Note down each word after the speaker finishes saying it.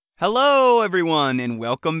Hello, everyone, and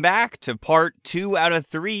welcome back to part 2 out of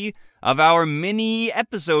 3 of our mini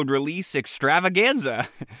episode release extravaganza.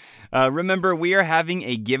 Remember, we are having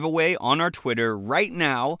a giveaway on our Twitter right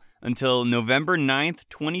now until November 9th,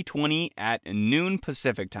 2020 at noon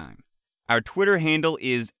Pacific time. Our Twitter handle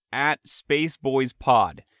is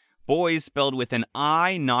 @SpaceBoysPod. Boys spelled with an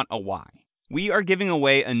I, not a Y. We are giving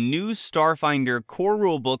away a new Starfinder Core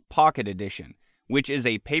Rulebook Pocket Edition, which is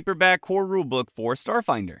a paperback core rulebook for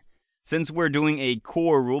Starfinder. Since we're doing a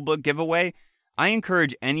core rulebook giveaway, I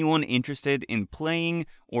encourage anyone interested in playing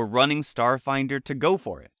or running Starfinder to go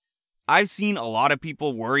for it. I've seen a lot of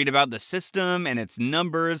people worried about the system and its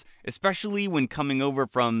numbers, especially when coming over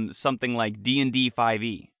from something like D&D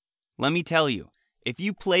 5e. Let me tell you, if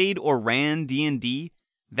you played or ran D&D,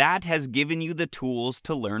 that has given you the tools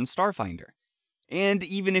to learn Starfinder. And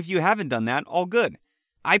even if you haven't done that, all good.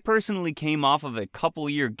 I personally came off of a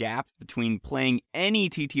couple-year gap between playing any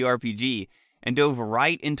TTRPG and dove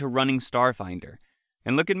right into running Starfinder.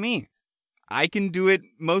 And look at me. I can do it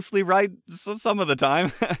mostly right some of the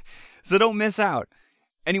time, so don't miss out.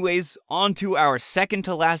 Anyways, on to our second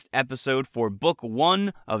to last episode for Book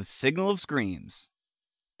 1 of Signal of Screams.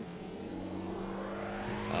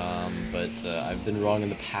 But I've been wrong in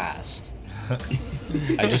the past.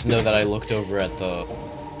 I just know that I looked over at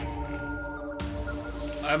the...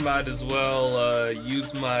 I might as well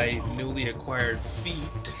use my newly acquired feet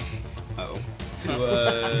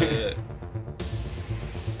to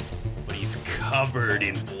But he's covered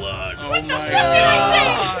in blood. Oh my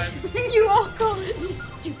god! You all calling me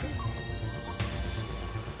stupid.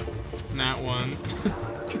 Not one.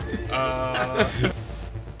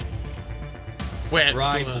 Wet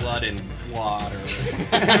Dry blood and water.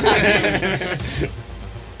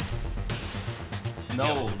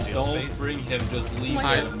 No, jail don't space. bring him. Just leave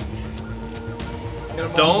my him.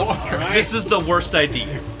 Don't. This is the worst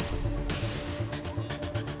idea.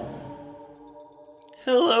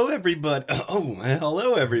 Hello, everybody.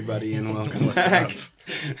 Hello, everybody, and welcome back.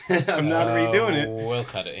 I'm not redoing it. We'll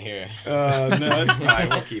cut it here. No, it's fine.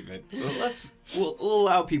 We'll keep it. We'll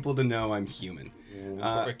allow people to know I'm human.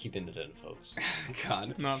 We're keeping it in, folks.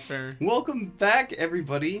 God. Not fair. Welcome back,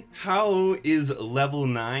 everybody. How is level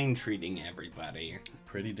 9 treating everybody?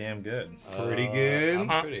 Pretty damn good. Pretty good.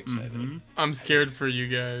 I'm pretty excited. I'm scared for you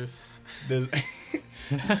guys.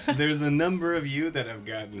 There's a number of you that have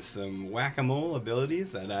gotten some whack-a-mole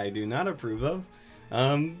abilities that I do not approve of.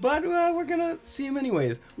 But we're gonna see them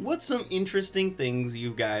anyways. What's some interesting things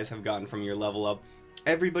you guys have gotten from your level up?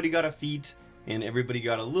 Everybody got a feat, and everybody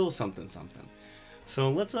got a little something.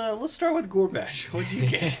 So let's start with Gorbash. What'd you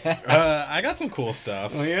get? I got some cool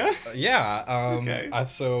stuff. Oh yeah? Yeah. Okay.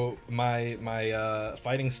 So my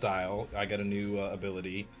fighting style, I got a new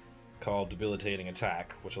ability called Debilitating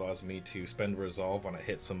Attack, which allows me to spend resolve when I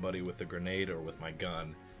hit somebody with a grenade or with my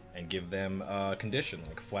gun, and give them a condition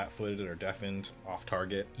like flat-footed or deafened, off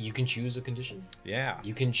target. You can choose a condition? Yeah.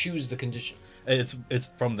 You can choose the condition. It's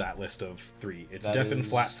from that list of 3. It's That deafened, is-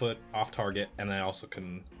 flat-foot, off target, and I also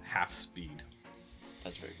can half speed.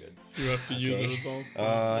 That's very good. You have to use a resolve.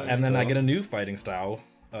 And then I get a new fighting style,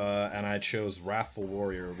 and I chose Wrathful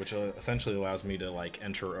Warrior, which essentially allows me to like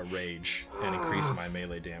enter a rage and increase my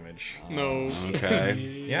melee damage. No. Okay.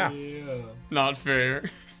 Yeah. Not fair.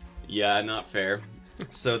 Yeah, not fair.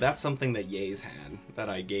 So that's something that Yays had, that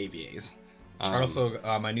I gave Yays. Also,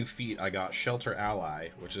 my new feat, I got Shelter Ally,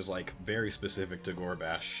 which is like very specific to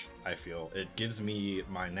Gorbash, I feel. It gives me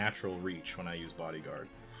my natural reach when I use Bodyguard.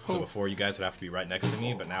 So before you guys would have to be right next to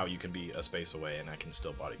me, but now you can be a space away and I can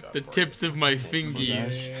still bodyguard. The for tips of my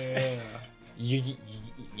fingies. You're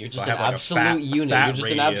So just I an have, like, a absolute unit. fat You're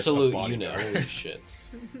just an radius of absolute bodyguard. unit. Holy shit.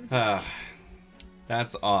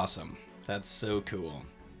 That's awesome. That's so cool.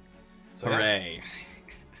 So, yeah. Hooray.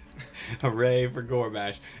 Hooray for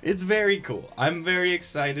Gorbash. It's very cool. I'm very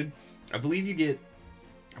excited. I believe you get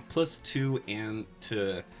a +2 and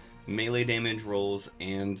to melee damage rolls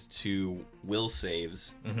and to will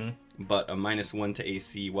saves, but a -1 to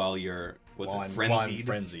AC while you're frenzied? While I'm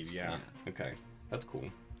frenzied, yeah. Okay, that's cool.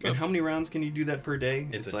 And how many rounds can you do that per day?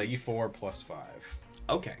 It's a like D4 plus 5.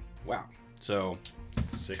 Okay, wow. So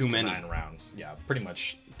 6 Too to many. 9 rounds. Yeah, pretty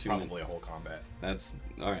much probably a whole combat. that's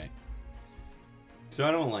all right. So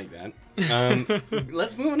I don't like that.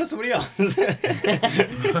 Let's move on to somebody else.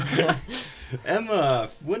 Emma,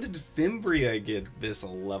 when did Fimbria get this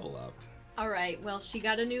level up? Alright, well, she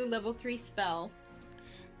got a new level 3 spell.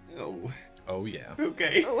 Oh, Oh, yeah.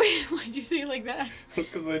 okay. Oh, wait, why'd you say it like that?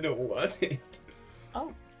 Because I don't want it.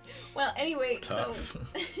 Oh. Well, anyway, Tough.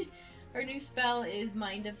 so her new spell is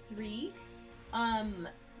Mind of 3.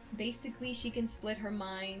 Basically, she can split her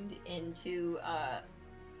mind into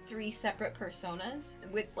 3 separate personas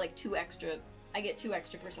with like 2 extra. I get 2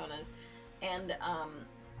 extra personas, and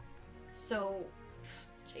so.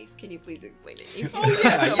 Chase, can you please explain it? Yeah.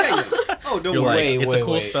 Oh, don't You're worry. like, it's a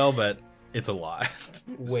cool wait. spell, but it's a lot.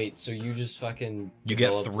 Wait, so you just fucking You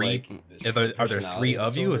get develop, 3. like, Are there 3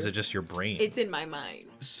 of you, or is disorder? it just your brain? It's in my mind,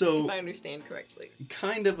 So if I understand correctly.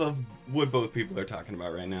 kind of what both people are talking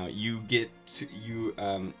about right now. You get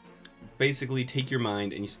to, basically take your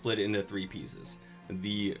mind and you split it into 3 pieces.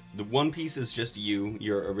 The one piece is just you,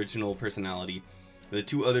 your original personality. The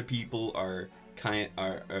 2 other people are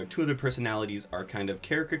 2 other personalities are kind of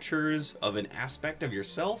caricatures of an aspect of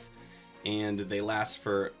yourself, and they last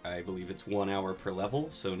for, I believe it's 1 hour per level,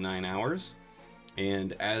 so 9 hours.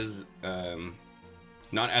 And as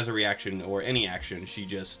not as a reaction or any action, she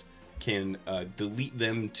just can delete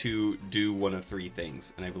them to do one of 3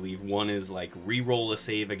 things. And I believe one is like re-roll a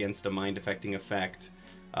save against a mind-affecting effect.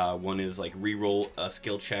 One is like re-roll a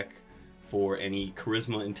skill check for any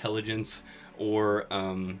charisma, intelligence, or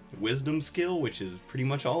wisdom skill, which is pretty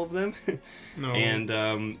much all of them. No. And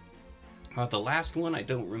the last one I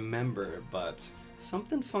don't remember, but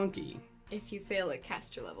something funky. If you fail a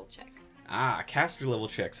caster level check. Caster level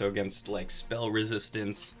check, so against like spell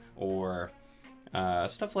resistance or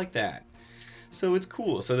stuff like that. So it's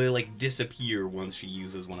cool. So they like disappear once she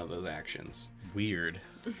uses one of those actions. Weird.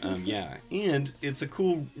 Yeah, and it's a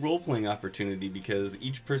cool role-playing opportunity because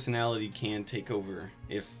each personality can take over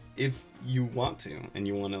if you want to, and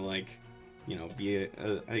you want to like, be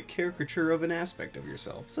a caricature of an aspect of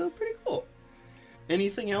yourself. So pretty cool.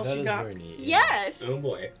 Anything else That you is got? very neat. Yes! Oh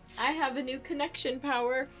boy. I have a new connection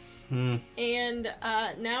power, and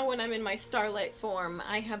now when I'm in my starlight form,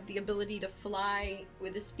 I have the ability to fly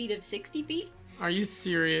with a speed of 60 feet. Are you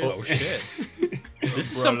serious? Oh shit.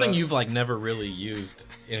 This is Brought something up. you've like never really used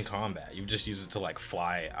in combat. You've just used it to like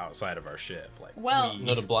fly outside of our ship. Like, Well,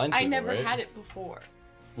 No, to blind I people, never right? had it before.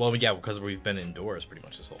 well, yeah, because we've been indoors pretty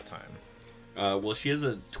much this whole time. Well, she has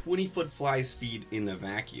a 20-foot fly speed in the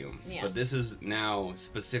vacuum, Yeah. but this is now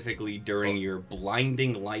specifically during your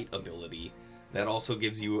blinding light ability. That also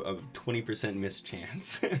gives you a 20% miss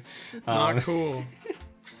chance. Not cool.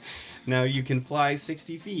 Now you can fly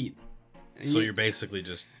 60 feet. So you're basically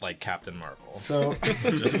just like Captain Marvel. So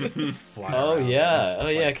Just fly Oh around. yeah, oh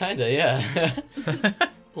yeah, kinda, yeah.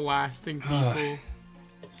 Blasting people.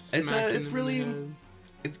 smacking them in the really- head.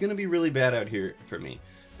 it's gonna be really bad out here for me.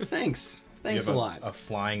 Thanks. You Thanks have a lot. A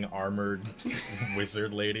flying armored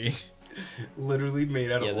wizard lady. Literally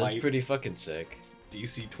made out Yeah, of that's light. pretty fucking sick.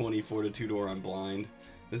 DC 20 fortitude or I'm blind.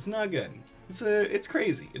 It's not good. It's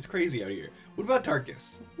crazy. It's crazy out here. What about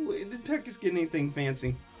Tarkus? Did Tarkus get anything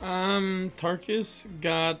fancy? Tarkus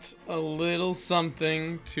got a little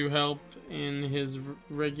something to help in his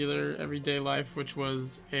regular everyday life, which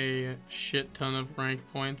was a shit ton of rank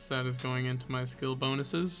points that is going into my skill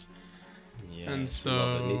bonuses. Yeah, And I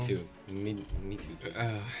love it. Me so- too. Me too.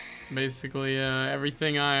 Basically,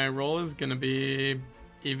 everything I roll is gonna be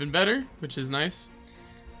even better, which is nice.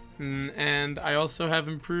 And I also have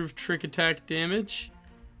improved trick attack damage.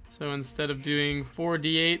 So instead of doing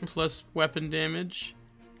 4d8 plus weapon damage,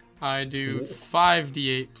 I do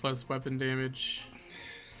 5d8 plus weapon damage.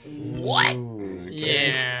 What?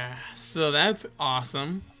 Yeah, so that's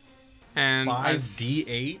awesome. And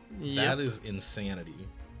 5d8? Yep. That is insanity.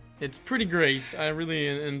 It's pretty great. I really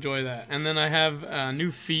enjoy that. And then I have a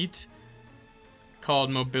new feat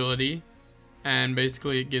called Mobility. And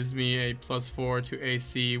basically it gives me a +4 to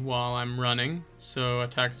AC while I'm running. So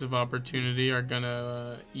attacks of opportunity are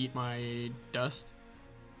gonna eat my dust.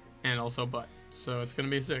 And also butt. So it's gonna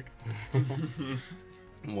be sick.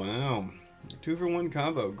 Wow. 2-for-1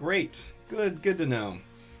 combo. Great. Good to know.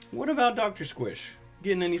 What about Dr. Squish?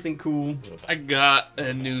 Getting anything cool? I got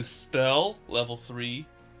a new spell, level 3,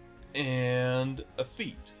 and a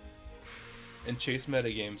feat. And Chase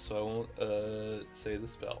metagame, so I won't say the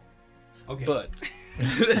spell. Okay. But,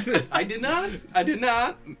 I did not. I don't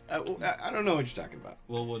know what you're talking about.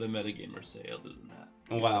 well, what a metagamer say other than that?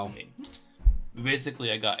 Oh, wow. It's okay.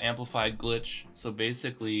 Basically, I got amplified glitch, so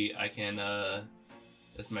basically I can,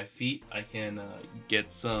 as my feat, I can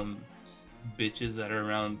get some bitches that are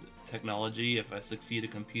around technology. If I succeed a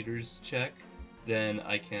computer's check, then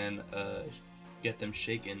I can get them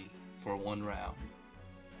shaken for 1 round,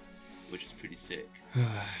 which is pretty sick.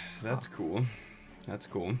 That's cool. That's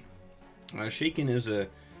cool. Shaken is a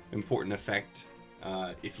important effect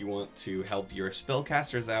if you want to help your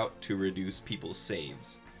spellcasters out to reduce people's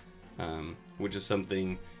saves, which is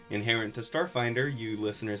something inherent to Starfinder. You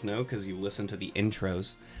listeners know because you listen to the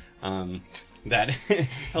intros. that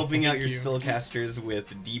helping out your Thank you. spellcasters with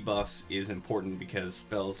debuffs is important because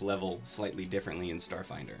spells level slightly differently in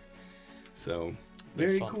Starfinder. So,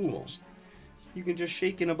 very Fun cool. things. You can just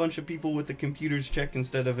shake in a bunch of people with the computer's check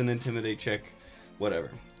instead of an intimidate check.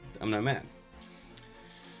 Whatever. I'm not mad.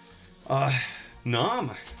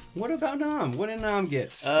 Nom. What about Nom? What did Nom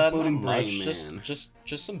get? The Not floating brain much. man.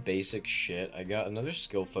 Just some basic shit. I got another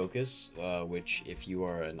skill focus, which if you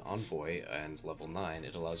are an envoy and level 9,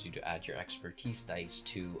 it allows you to add your expertise dice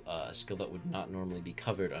to a skill that would not normally be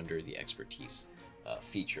covered under the expertise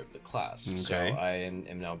feature of the class. So Okay. I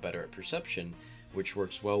am now better at perception, which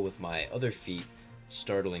works well with my other feat,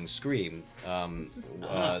 startling scream.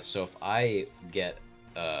 So if I get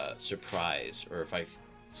surprised, or if I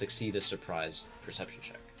succeed a surprise perception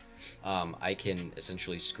check, I can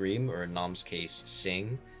essentially scream, or in Nom's case,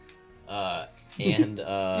 sing, and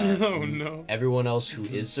Oh no. everyone else who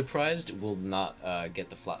is surprised will not get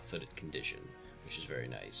the flat-footed condition, which is very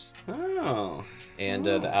nice. Oh. And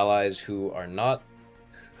Oh. the allies who are not,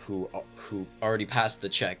 who already passed the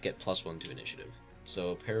check, get +1 to initiative.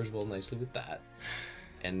 So it pairs well nicely with that.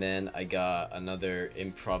 And then I got another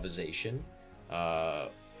improvisation.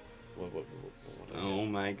 What Oh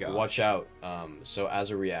my god. Watch out. So as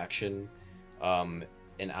a reaction, an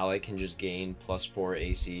ally can just gain +4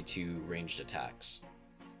 AC to ranged attacks.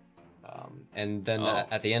 And then Oh.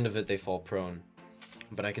 at the end of it, they fall prone.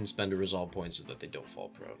 But I can spend a resolve point so that they don't fall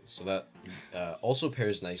prone. So that also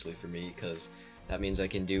pairs nicely for me, because that means I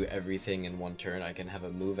can do everything in one turn. I can have a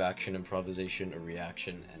move action improvisation, a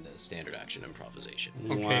reaction, and a standard action improvisation.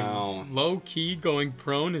 Okay, Wow. low key going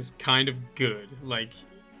prone is kind of good. Like,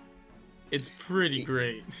 it's pretty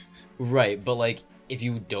great. Right, but like if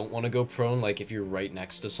you don't want to go prone, like if you're right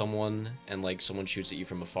next to someone and like someone shoots at you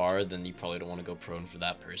from afar, then you probably don't want to go prone for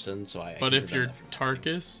that person. So I But can if prevent you're that from happening.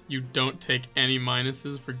 Tarkus, you don't take any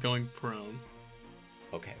minuses for going prone.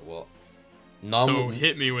 Okay, well, So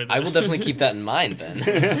hit me with it. I will definitely keep that in mind then,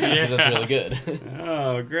 because that's really good.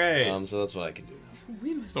 Oh, great. So that's what I can do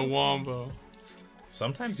now. The Wombo.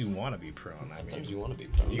 Sometimes you want to be prone. Sometimes I you mean, want to be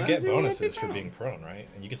prone. you Sometimes get you wanna be bonuses for prone. being prone, right?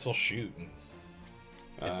 And you can still shoot. And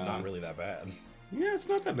it's not really that bad. Yeah, it's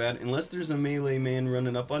not that bad. Unless there's a melee man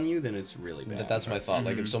running up on you, then it's really bad. But that's my thought.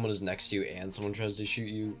 Like Mhm. if someone is next to you and someone tries to shoot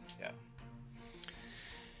you, yeah.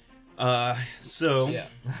 So So yeah.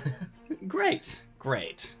 great.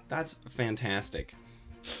 That's fantastic.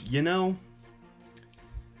 You know,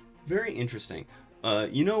 very interesting.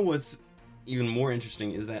 You know what's even more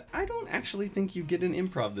interesting is that I don't actually think you get an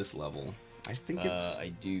improv this level. I think it's I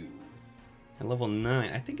do. at level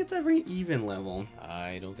 9. I think it's every even level.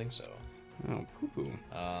 I don't think so. Oh, poo-poo.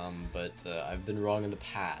 But I've been wrong in the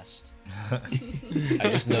past. I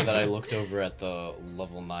just know that I looked over at the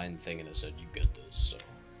level 9 thing and it said you get this. So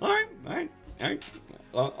All right.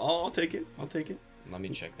 I'll take it. let me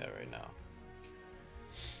check that right now.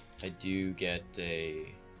 I do get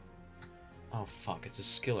a. Oh fuck! It's a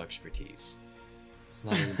skill expertise. It's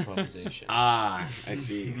not an improvisation. Ah, I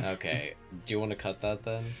see. Okay. Do you want to cut that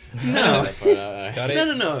then? No. That part out? Cut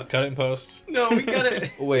it. No. Cut it in post. No, we gotta.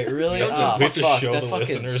 Wait, really? Don't Ah, we have to fuck, show that the fucking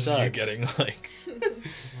listeners sucks. you're getting like Me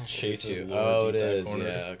chases. too. lower Oh, it deep dive is. corner.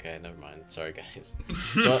 Yeah. Okay. Never mind. Sorry, guys.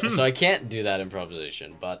 So I can't do that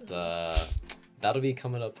improvisation, but that'll be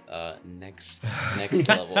coming up next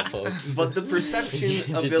level, folks. But the perception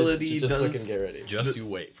Just ability just does. fucking get ready. Just you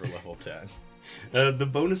wait for level 10. The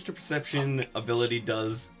bonus to perception ability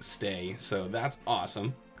does stay, so that's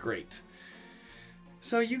awesome. Great.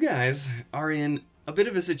 So you guys are in a bit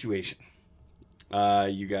of a situation.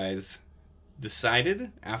 You guys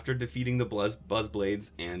decided, after defeating the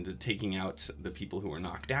Buzzblades and taking out the people who were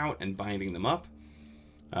knocked out and binding them up,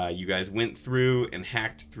 you guys went through and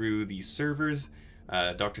hacked through the servers.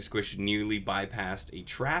 Dr. Squish nearly bypassed a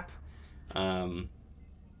trap and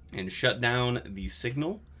shut down the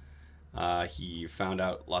signal. He found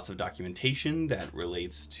out lots of documentation that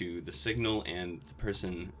relates to the signal and the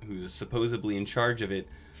person who's supposedly in charge of it,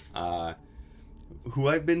 who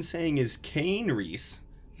I've been saying is Kane Reese,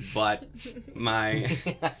 but my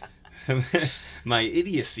my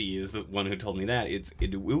idiocy is the one who told me that. It's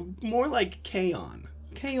more like Kaon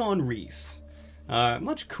Reese,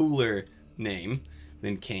 much cooler name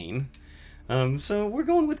than Kane. So we're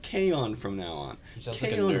going with Kaon from now on. He sounds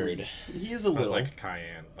like a Kaon nerd. Reese. He is a Sounds little. like a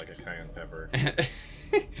cayenne pepper.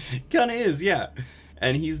 Kinda is, yeah.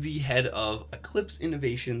 And he's the head of Eclipse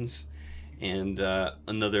Innovations. And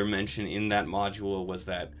another mention in that module was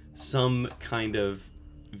that some kind of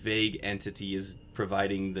vague entity is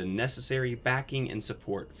providing the necessary backing and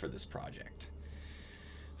support for this project.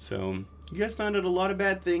 So, you guys found out a lot of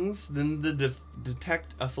bad things. Then the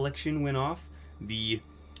detect affliction went off. The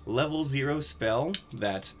level 0 spell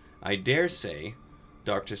that I dare say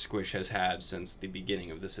Dr. Squish has had since the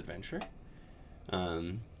beginning of this adventure.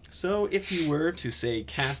 So if you were to, say,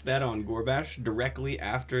 cast that on Gorbash directly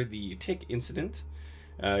after the tick incident,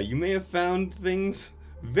 you may have found things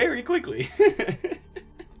very quickly.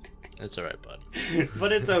 That's alright, bud.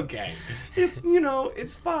 But it's okay. It's, you know,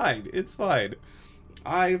 it's fine. It's fine.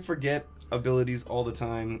 I forget abilities all the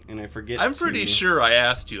time, and I forget I'm pretty sure I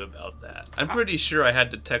asked you about that. I'm pretty sure I had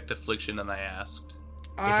Detect Affliction and I asked.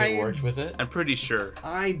 If it worked with it? I'm pretty sure.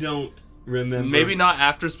 I don't remember. Maybe not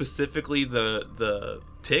after specifically the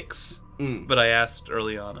ticks, but I asked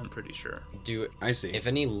early on, I'm pretty sure. I see. If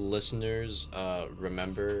any listeners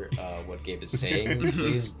remember what Gabe is saying,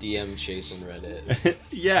 please DM Chase on Reddit.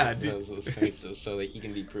 Yeah, so that he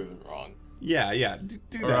can be proven wrong. Yeah, do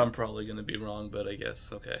Or that. I'm probably going to be wrong, but I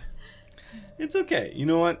guess, okay. It's okay. You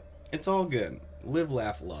know what? It's all good. Live,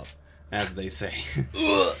 laugh, love, as they say.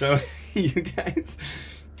 So, you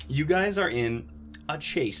guys are in a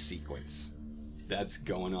chase sequence that's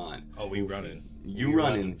going on. Oh, we running. You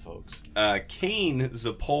running, folks. Kane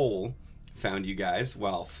Zapole found you guys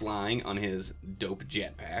while flying on his dope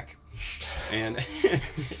jetpack, and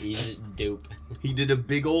He's dope. he did a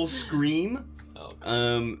big ol' scream.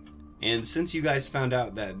 Oh. And since you guys found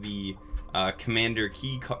out that the commander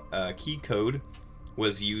key code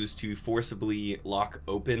was used to forcibly lock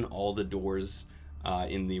open all the doors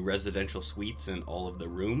in the residential suites and all of the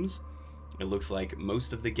rooms, it looks like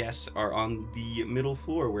most of the guests are on the middle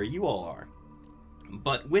floor where you all are.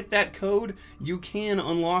 But with that code, you can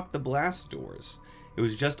unlock the blast doors. It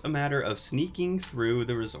was just a matter of sneaking through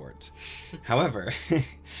the resort. However,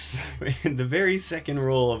 the very second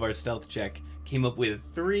roll of our stealth check came up with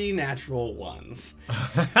 3 natural ones.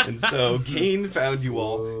 And so Kane found you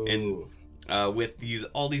all, and with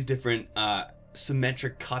all these different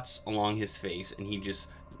symmetric cuts along his face, and he just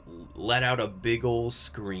let out a big ol'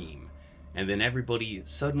 scream. And then everybody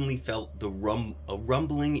suddenly felt a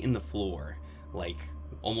rumbling in the floor,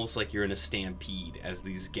 almost like you're in a stampede, as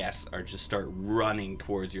these guests just start running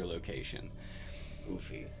towards your location.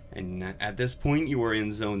 Goofy. And at this point, you are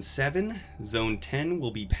in Zone 7. Zone 10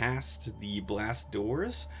 will be past the blast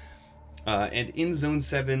doors. And in Zone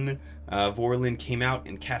 7, Vorlin came out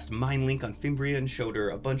and cast Mind Link on Fimbria and showed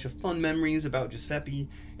her a bunch of fun memories about Giuseppe,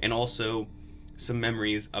 and also some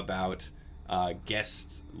memories about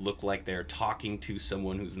guests look like they're talking to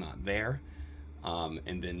someone who's not there,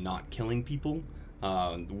 and then not killing people.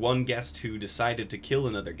 One guest who decided to kill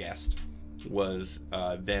another guest was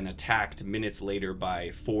then attacked minutes later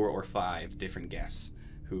by 4 or 5 different guests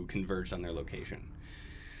who converged on their location.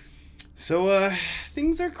 So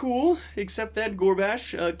things are cool, except that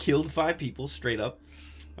Gorbash killed 5 people straight up.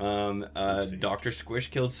 Dr. Squish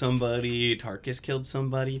killed somebody, Tarkus killed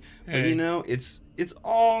somebody, but Hey. you know, it's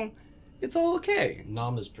all okay.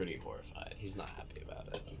 Nom is pretty horrified. He's not happy about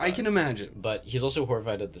it. I can imagine. But he's also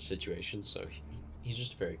horrified at the situation, so he's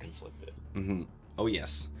just very conflicted. Mm-hmm. Oh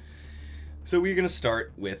yes. So we're gonna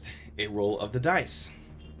start with a roll of the dice.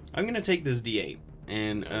 I'm gonna take this D8,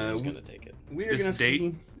 and He's gonna take it. we're This gonna date?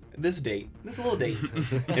 see this little date,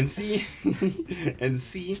 and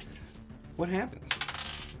see what happens.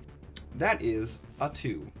 That is a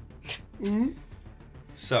 2.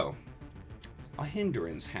 So a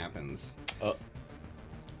hindrance happens.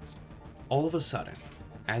 All of a sudden,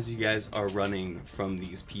 as you guys are running from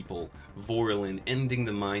these people, Vorlin ending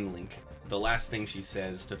the mind link, the last thing she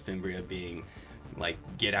says to Fimbria being like,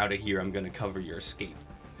 "Get out of here, I'm gonna cover your escape."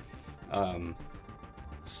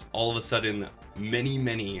 All of a sudden,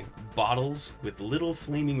 many bottles with little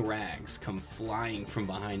flaming rags come flying from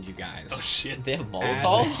behind you guys. Oh shit. They have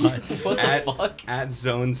Molotovs? What the fuck? At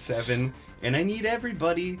Zone 7, and I need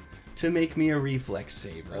everybody to make me a reflex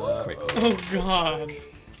save really quickly. Oh god.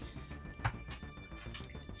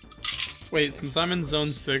 Wait, since I'm in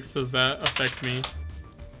zone 6, does that affect me?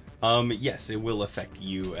 Yes, it will affect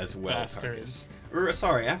you as well, Bastard. Tarkus.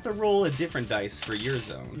 Sorry, I have to roll a different dice for your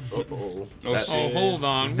zone. Uh-oh. Oh That- shit. Oh, hold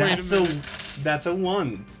on. That's Wait a minute. that's a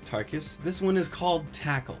 1, Tarkus. This one is called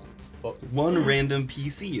Tackle. Oh. 1 random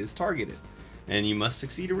PC is targeted, and you must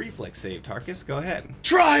succeed a reflex save. Tarkus, go ahead.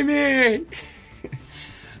 Try me!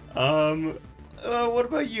 What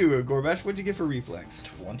about you, Gorbash? What'd you get for reflex?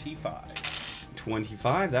 25.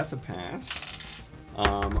 25, that's a pass.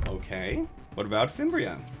 Okay. What about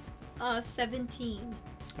Fimbria? 17.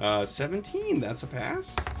 17, that's a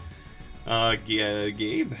pass.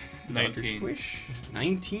 Gabe? 19. Dr. Squish?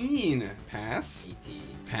 19, pass. 18.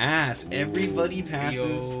 Pass. Everybody Ooh, passes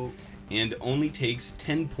Yo. and only takes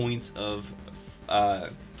 10 points of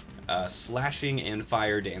slashing and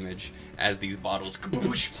fire damage as these bottles.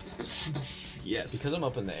 Yes. Because I'm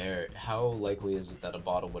up in the air, how likely is it that a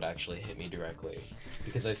bottle would actually hit me directly?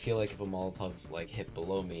 Because I feel like if a Molotov like hit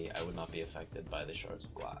below me, I would not be affected by the shards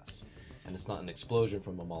of glass. And it's not an explosion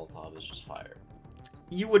from a Molotov, it's just fire.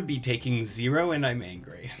 You would be taking 0, and I'm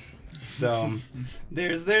angry. So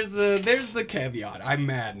there's the caveat. I'm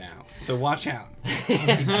mad now. So watch out.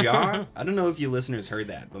 My jaw. I don't know if you listeners heard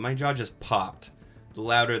that, but my jaw just popped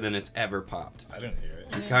louder than it's ever popped. I didn't hear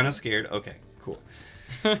it. You're kind of scared. Okay, cool.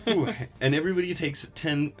 Ooh, and everybody takes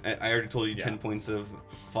 10. I already told you 10 points of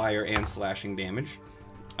fire and slashing damage.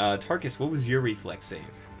 Tarkus, what was your reflex save?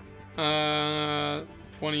 28.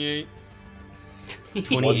 28.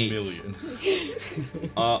 1 million.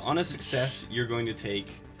 On a success, you're going to take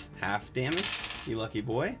half damage, you lucky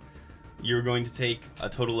boy. You're going to take a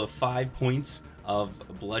total of 5 points of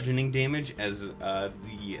bludgeoning damage as the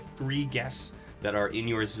 3 guests that are in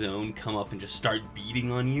your zone come up and just start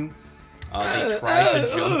beating on you. They try to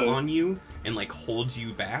jump on you and like hold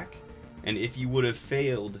you back, and if you would have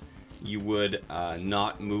failed, you would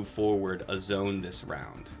not move forward a zone this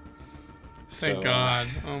round. Thank God.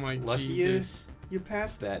 Oh my lucky Jesus. You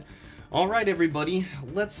passed that. All right, everybody,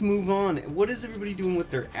 let's move on. What is everybody doing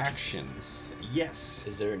with their actions? Yes.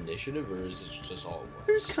 Is there initiative or is it just all at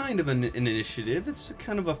There's once? kind of an initiative. It's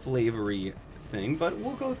kind of a flavory thing, but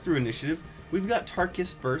we'll go through initiative. We've got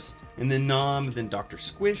Tarkus first, and then Nom, then Dr.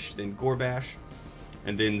 Squish, then Gorbash,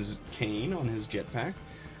 and then Kane on his jetpack,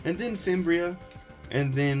 and then Fimbria,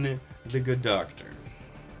 and then the good doctor.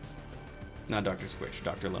 Not Dr. Squish,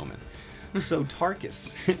 Dr. Loman. So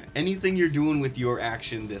Tarkus, anything you're doing with your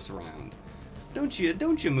action this round? Don't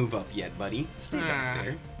you move up yet, buddy? Stay back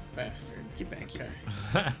there. Bastard. Get back here.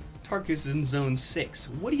 Okay. Tarkus is in zone 6.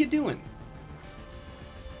 What are you doing?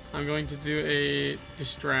 I'm going to do a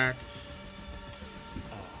distract.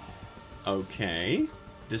 Okay.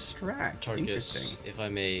 Distract. Tarkus, Interesting. if I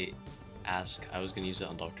may ask, I was going to use it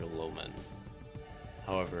on Dr. Loman.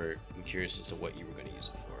 However, I'm curious as to what you were going to use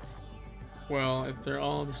it for. Well, if they're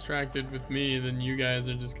all distracted with me, then you guys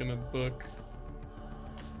are just gonna book.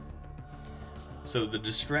 So the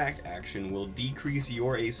distract action will decrease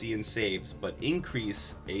your AC and saves, but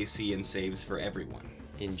increase AC and saves for everyone.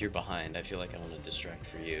 And you're behind. I feel like I want to distract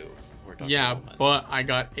for you. Or Dr. Yeah, Loman. but I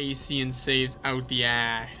got AC and saves out the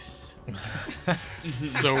ass.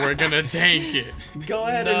 So we're gonna tank it. Go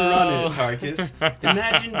ahead and run it, Tarkus.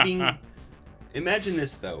 Imagine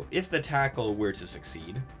this though: if the tackle were to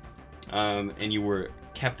succeed, and you were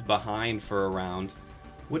kept behind for a round,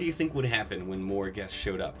 what do you think would happen when more guests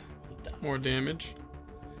showed up? More damage.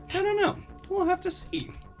 I don't know. We'll have to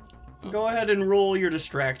see. Go ahead and roll your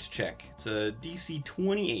distract check. It's a DC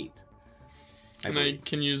 28. And I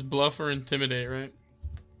can use bluff or intimidate, right?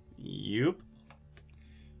 Yup.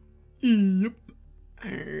 Yep.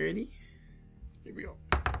 Alrighty. Here we go.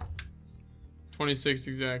 26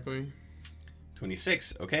 exactly.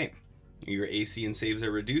 26. Okay. Your AC and saves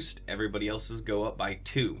are reduced. Everybody else's go up by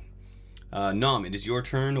 2. Nom, it is your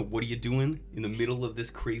turn. What are you doing in the middle of this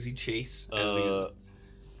crazy chase? Fuck.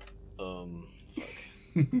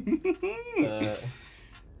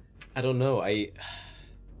 I don't know. I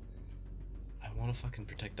want to fucking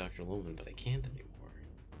protect Dr. Loman, but I can't anymore.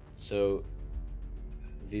 So,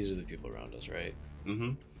 these are the people around us, right?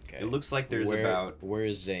 Mm-hmm. Okay. It looks like there's about... Where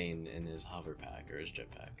is Zane in his hover pack or his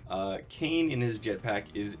jetpack? Kane in his jetpack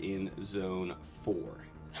is in zone 4.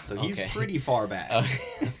 So he's Okay. pretty far back.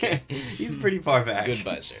 Okay. He's pretty far back.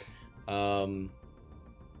 Goodbye, sir. Well,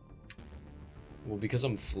 because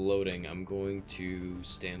I'm floating, I'm going to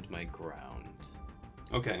stand my ground.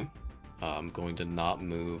 Okay. I'm going to not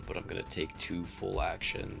move, but I'm going to take 2 full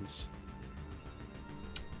actions.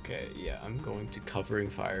 Okay, yeah, I'm going to covering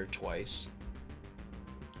fire twice.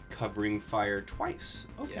 Covering fire twice.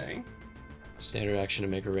 Okay. Standard action to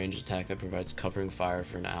make a ranged attack that provides covering fire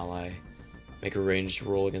for an ally. Make a ranged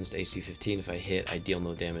roll against AC 15. If I hit, I deal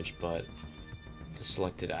no damage, but the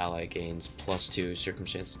selected ally gains +2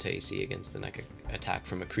 circumstance to AC against the next attack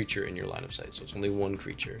from a creature in your line of sight. So it's only 1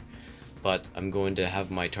 creature. But I'm going to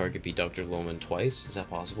have my target be Dr. Loman twice. Is that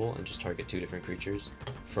possible? And just target 2 different creatures,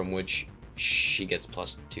 from which she gets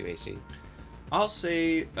 +2 AC. I'll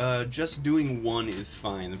say just doing 1 is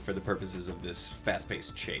fine for the purposes of this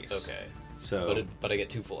fast-paced chase. Okay. So. But I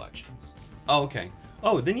get 2 full actions. Oh, okay.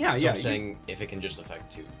 Oh, then yeah, So yeah. I'm saying if it can just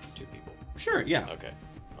affect two people. Sure, yeah. Okay.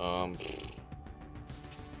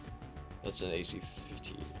 That's an AC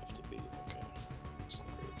 15 have to be. Okay. That's not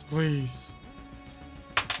great. Please.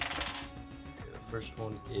 Okay, the first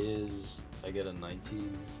one is I get a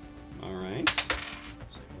 19. All right.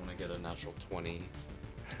 Second one I get a natural 20.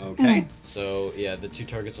 Okay. So yeah, the 2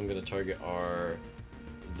 targets I'm gonna target are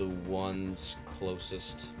the ones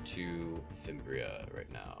closest to Fimbria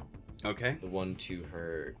right now. Okay. The one to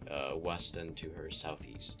her west and to her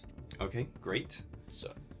southeast. Okay. Great.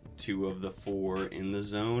 So 2 of the 4 in the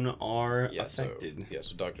zone are yeah, affected.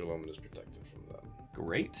 so Dr. Loman is protected from that.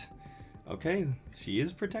 Great. Okay, she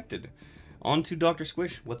is protected. On to Dr.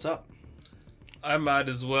 Squish. What's up? I might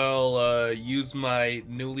as well use my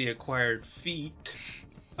newly acquired feat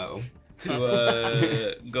Uh-oh.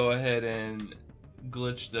 to go ahead and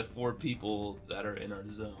glitch the 4 people that are in our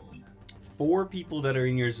zone. 4 people that are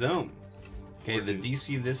in your zone. Okay, 4 the dudes.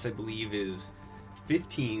 DC of this, I believe, is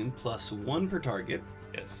 15 plus 1 per target.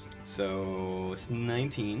 Yes. So it's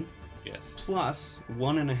 19 Yes. plus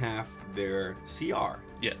 1.5 their CR,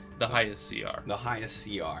 Yeah. The highest CR. the highest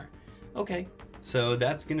CR. Okay, so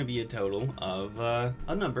that's going to be a total of a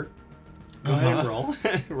number. Go ahead and roll.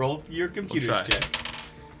 Roll your computer's try. check.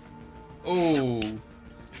 Oh,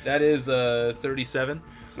 that is 37.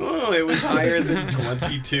 Oh, it was higher than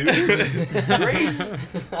 22. Great.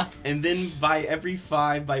 And then by every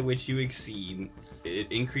 5 by which you exceed,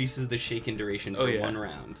 it increases the shaken duration for Oh, yeah. 1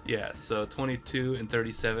 round. Yeah. So 22 and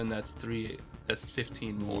 37. That's 3. That's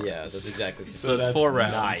 15 more. Yeah, that's exactly. So it's 4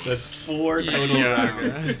 rounds. nice. That's 4 total Yeah.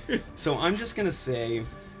 rounds. So I'm just gonna say,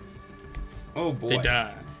 oh boy, They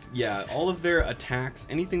die. yeah, all of their attacks,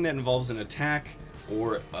 anything that involves an attack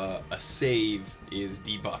or a save, is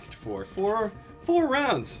debuffed for four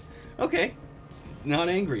rounds. Okay, not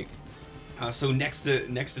angry. So next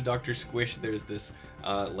to Dr. Squish, there's this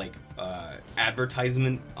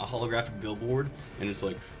advertisement, a holographic billboard, and it's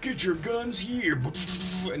like, get your guns here,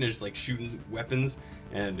 and it's like shooting weapons,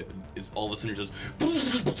 and it's all of a sudden just,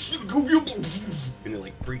 and it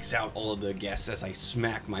like freaks out all of the guests as I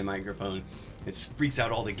smack my microphone. It freaks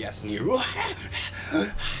out all the guests, and you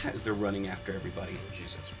as they're running after everybody.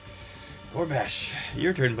 Jesus. Orbash,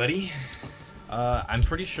 your turn, buddy. I'm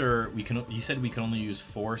pretty sure we can. You said we can only use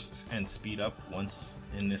force and speed up once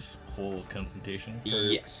in this whole confrontation.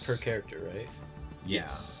 Yes. Per character, right?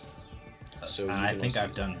 Yes. So you I can think also-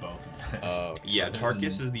 I've done both of them. Yeah, there's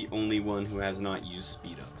Tarkus an- is the only one who has not used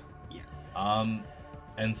speed up. Yeah.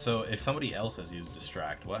 And so if somebody else has used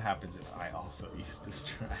distract, what happens if I also use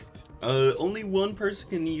distract? Only one person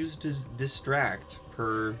can use distract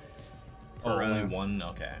per. Oh, per, only one.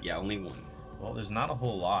 Okay. Yeah, only one. Well, there's not a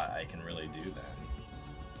whole lot I can really do then.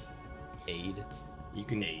 Aid. You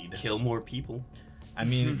can Aid. kill more people. I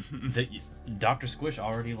mean, Dr. Squish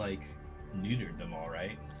already neutered them all,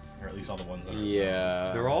 right? Or at least all the ones that are.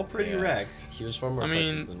 Yeah. They're all pretty yeah. wrecked. He was far more I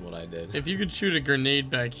effective mean, than what I did. If you could shoot a grenade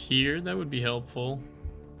back here, that would be helpful.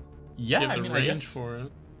 Yeah, You have I the mean, range I guess for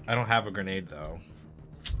it. I don't have a grenade though.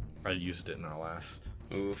 I used it in our last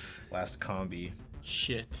Oof. combi.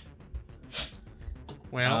 Shit.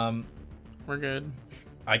 Well, we're good.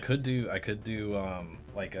 I could do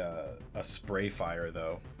like a spray fire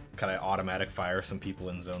though. Could I automatic fire some people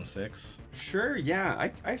in zone 6? Sure. Yeah.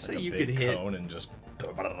 I say Like a you big could hit. cone and just.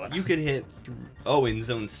 You could hit. Oh, in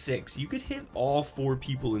zone 6, you could hit all 4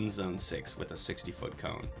 people in zone 6 with a 60-foot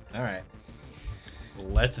cone. All right.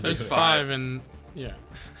 Let's do There's it. 5 and yeah.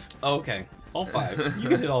 Oh, okay. All 5. You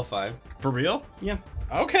could hit all 5. For real? Yeah.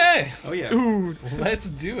 Okay. Oh yeah. Dude. Let's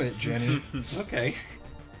do it, Jenny. Okay.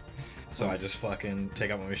 So I just fucking take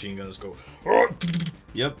out my machine gun and just go.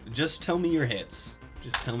 Yep. Just tell me your hits.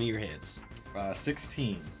 Just tell me your hits.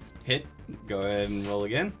 16. Hit. Go ahead and roll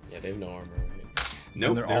again. Yeah, they have no armor. Right? Nope.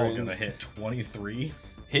 And they're all in- gonna hit 23,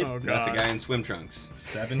 Hit. Oh, That's a God. guy in swim trunks.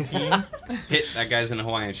 17. Hit. That guy's in a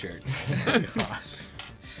Hawaiian shirt. God.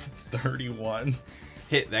 31.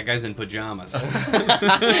 Hit. That guy's in pajamas.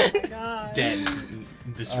 God. Dead.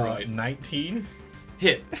 Destroyed. 19.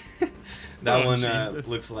 Hit. That Oh, one Jesus.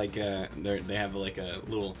 looks like they have like a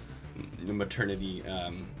little maternity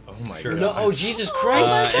Oh my shirt god. No, oh Jesus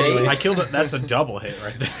Christ! anyways. I killed it. That's a double hit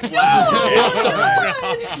right there.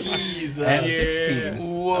 Jesus. And Yeah. 16.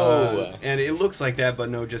 Whoa. And it looks like that, but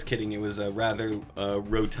no, just kidding. It was a rather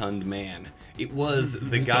rotund man. It was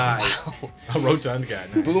the guy. A rotund guy.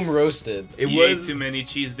 Nice. Boom roasted. It He ate was. too many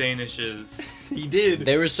cheese danishes. He did.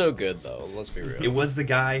 They were so good though. Let's be real. It was the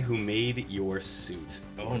guy who made your suit.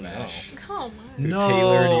 Oh no. Come on. Who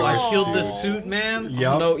tailored your I killed the suit. suit man.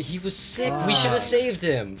 Yup. No, he was sick. We should have saved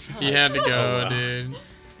him. He had to go, Oh, wow. dude.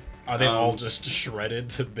 Are they all Um, just shredded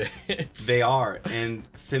to bits? They are. And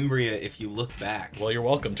Fimbria, if you look back Well, you're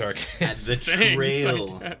welcome, Tarkus. at the Thanks,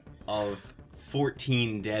 trail I guess. of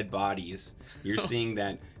 14 dead bodies, you're seeing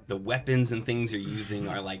that the weapons and things you're using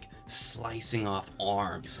are like slicing off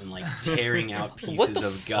arms and like tearing out What pieces the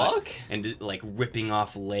of gut fuck? and like ripping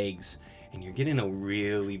off legs. and you're getting a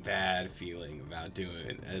really bad feeling about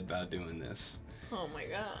doing this. Oh my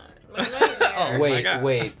god. My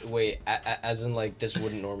nightmare. Wait. As in, like, this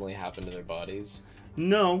wouldn't normally happen to their bodies?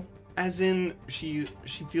 No, as in she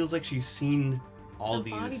feels like she's seen all The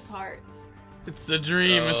these body parts. It's the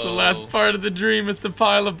dream. It's the Oh. last part of the dream. It's the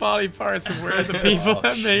pile of body parts of where the people Oh,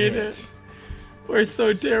 that made shit. it. We're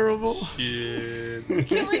so terrible. Shit.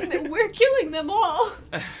 We're killing them all.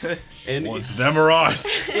 and Well, it's them or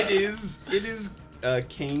us. it is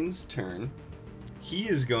Kane's turn. He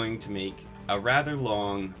is going to make a rather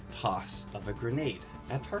long toss of a grenade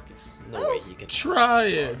at Tarkus. No way he can Try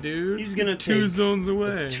it, dude. He's gonna Two take- zones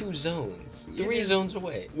away. It's 2 zones. It 3 is- zones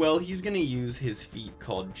away. Well, he's gonna use his feat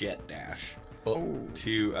called Jet Dash Oh,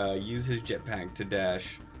 to use his jetpack to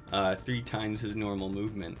dash 3 times his normal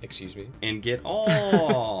movement excuse me. and get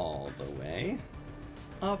all the way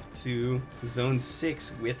up to Zone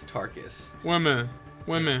 6 with Tarkus.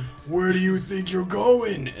 Women. Where do you think you're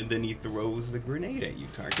going? And then he throws the grenade at you,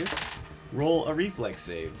 Tarkus. Roll a reflex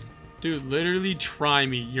save. Dude, literally try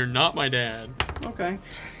me. You're not my dad. Okay.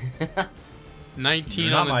 19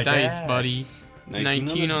 You're on not the my dice, dad. buddy.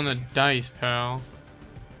 19 on the dice, pal.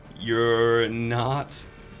 You're not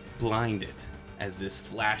blinded as this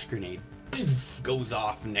flash grenade goes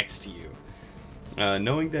off next to you.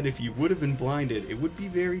 Knowing that if you would have been blinded, it would be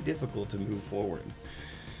very difficult to move forward.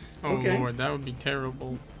 Oh Okay. lord, that would be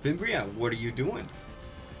terrible. Fimbria, what are you doing?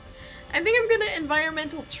 I think I'm gonna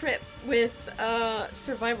environmental trip with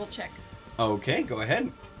survival check. Okay, go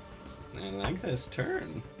ahead. I like this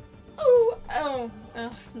turn. Oh,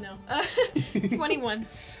 no. 21.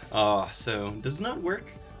 So does not work.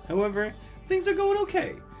 However, things are going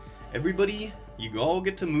okay. Everybody, you all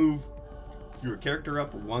get to move your character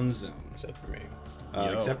up 1 zone. Except for me. Yo.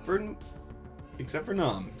 Except for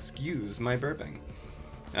Nom. Excuse my burping.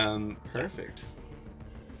 Perfect.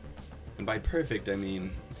 And by perfect, I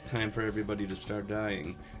mean it's time for everybody to start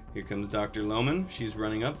dying. Here comes Dr. Lohman. She's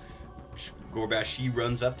running up. Gorbash, she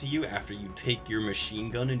runs up to you after you take your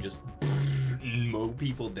machine gun and just mow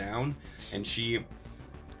people down. And she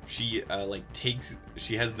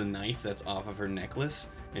has the knife that's off of her necklace,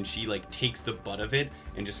 and she like takes the butt of it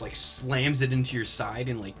and just like slams it into your side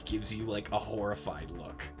and like gives you like a horrified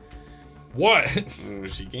look. What?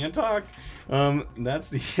 She can't talk. That's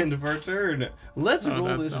the end of our turn. Let's Oh, roll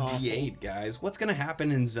that's this awful. D8, guys. What's gonna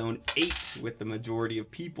happen in Zone 8 with the majority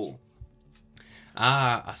of people?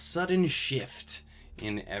 A sudden shift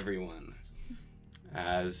in everyone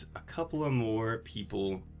as a couple of more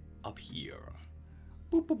people appear.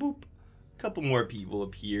 Boop, boop, boop. Couple more people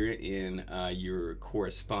appear in your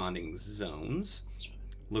corresponding zones.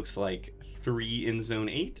 Looks like 3 in Zone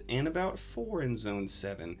 8 and about 4 in Zone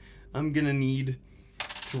 7. I'm gonna need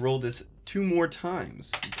to roll this 2 more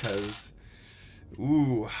times because,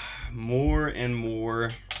 more and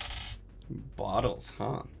more bottles,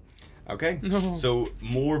 huh? Okay, No. so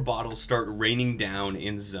more bottles start raining down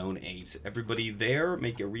in Zone 8. Everybody there,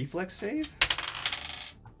 make a reflex save.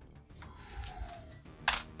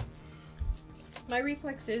 My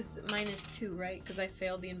reflex is -2, right? Because I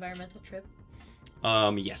failed the environmental trip.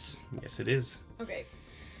 Yes, it is. Okay.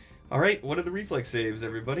 All right, what are the reflex saves,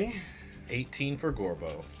 everybody? 18 for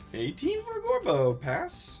Gorbo. 18 for Gorbo,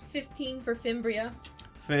 pass. 15 for Fimbria.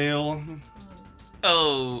 Fail.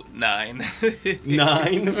 Oh, 9.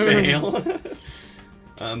 9, fail.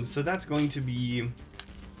 So that's going to be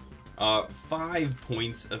 5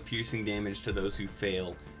 points of piercing damage to those who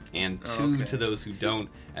fail, and 2 Okay. to those who don't,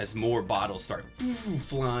 as more bottles start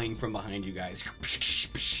flying from behind you guys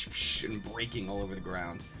and breaking all over the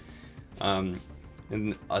ground.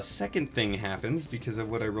 And a second thing happens because of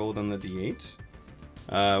what I rolled on the D8,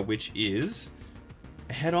 which is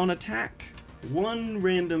a head-on attack. 1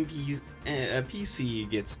 random PC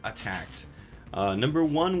gets attacked. Number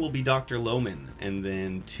 1 will be Dr. Lohman, and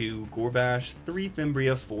then 2 Gorbash, 3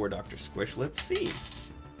 Fimbria, 4 Dr. Squish. Let's see.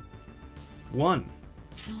 1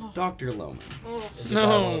 Oh. Dr. Lohman. Oh. Is it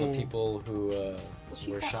about one of No. the people who Well,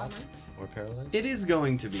 she's were got shot armor. or paralyzed? It is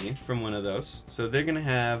going to be from one of those. So they're gonna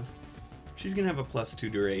have. She's gonna have a +2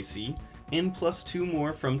 to her AC, and +2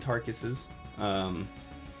 more from Tarkus's.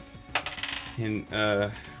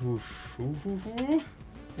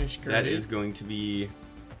 That is going to be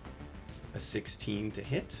a 16 to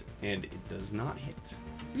hit, and it does not hit.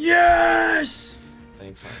 Yes!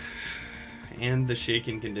 Thankfully. And the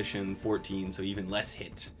shaken condition 14, so even less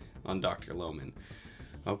hit on Dr. Lohman.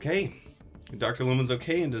 Okay. Dr. Lohman's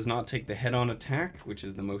okay and does not take the head-on attack, which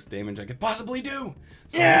is the most damage I could possibly do.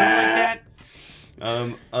 So I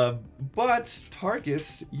don't like that. But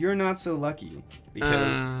Tarkus, you're not so lucky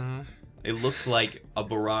because it looks like a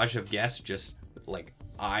barrage of gas just like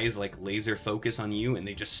eyes like laser focus on you, and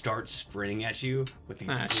they just start sprinting at you with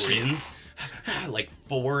these shit. grins. Like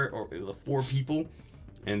four people,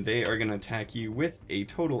 and they are gonna attack you with a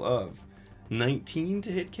total of 19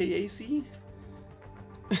 to hit KAC.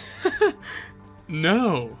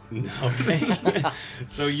 No. Okay.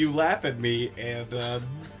 So you laugh at me, and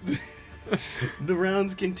the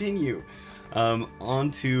rounds continue.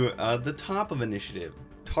 On to the top of initiative.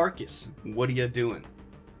 Tarkus, what are you doing?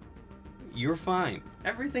 You're fine.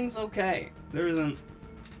 Everything's okay.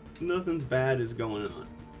 Nothing's bad is going on.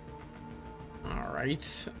 All right.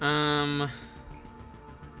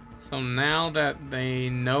 So now that they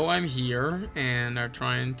know I'm here and are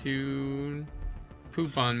trying to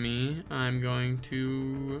poop on me, I'm going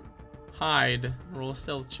to hide. Roll a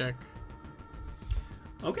stealth check.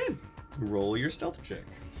 Okay. Roll your stealth check.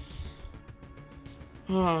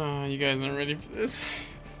 Oh, you guys aren't ready for this.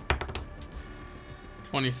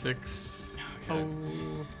 26. Okay.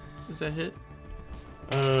 Oh, does that hit?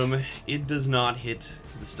 It does not hit.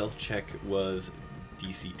 The stealth check was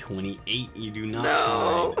DC 28. You do not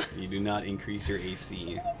No. hide. You do not increase your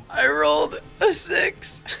AC. I rolled a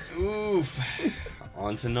 6. Oof.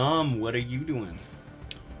 On to Nam. What are you doing?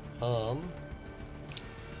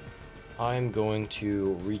 I'm going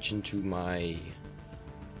to reach into my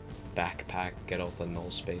backpack, get out the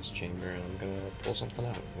null space chamber, and I'm gonna pull something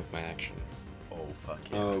out with my action. Oh, fuck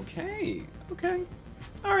yeah. Okay.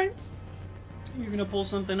 All right. You're gonna pull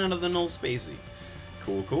something out of the null spacey.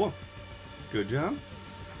 Cool. Good job.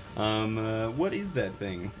 What is that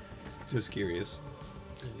thing? Just curious.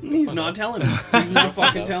 He's not telling me. He's not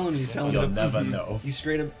fucking telling me. He's telling You'll me. never know. He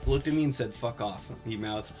straight up looked at me and said, "Fuck off." He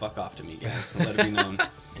mouthed "fuck off" to me, guys. Let it be known.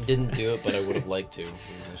 I didn't do it, but I would have liked to.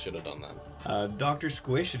 I should have done that. Dr.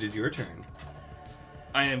 Squish, it is your turn.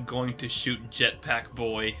 I am going to shoot Jetpack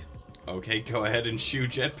Boy. Okay, go ahead and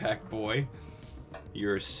shoot Jetpack Boy.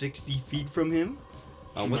 You're 60 feet from him.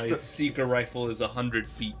 What's My the... Seeker rifle is 100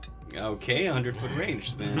 feet. Okay, 100-foot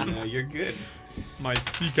range. Then you're good. My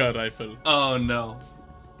Sika rifle. Oh no.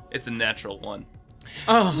 It's a natural one.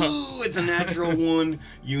 Oh. Ooh, it's a natural one.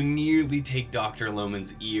 You nearly take Dr.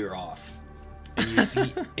 Loman's ear off. And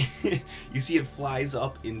you see it flies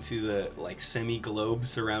up into the semi-globe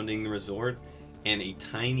surrounding the resort, and a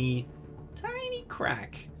tiny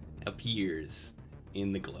crack appears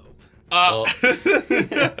in the globe. Well,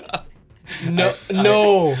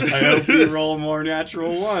 No. I hope you roll more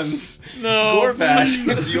natural ones. No. Gorbash,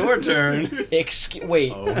 it's your turn.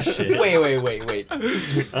 wait. Oh, shit. Wait.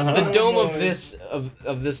 Uh-huh. The dome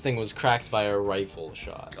of this thing was cracked by a rifle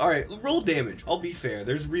shot. All right, roll damage. I'll be fair.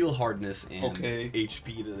 There's real hardness and Okay.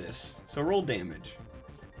 HP to this, so roll damage.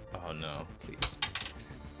 Oh, no. Please.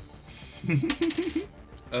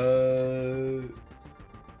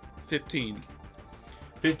 15.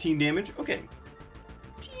 15 damage. Okay.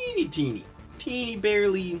 Teeny,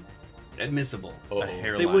 barely admissible. Oh, A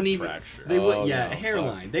hairline They wouldn't even. fracture. They would, Oh, yeah, no,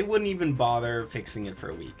 hairline. fuck. They wouldn't even bother fixing it for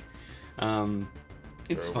a week.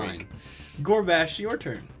 It's For a fine. week. Gorbash, your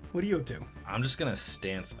turn. What are you up to? I'm just gonna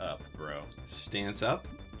stance up, bro. Stance up.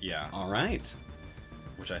 Yeah. All right.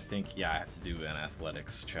 Which I think, I have to do an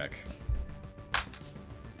athletics check.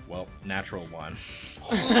 Well, natural 1.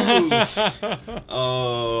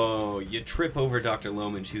 Oh, you trip over Dr.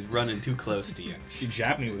 Loman. She's running too close to you. She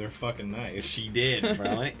jabbed me with her fucking knife. She did,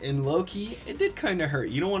 bro. And low-key, it did kind of hurt.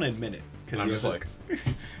 You don't want to admit it. I'm just like,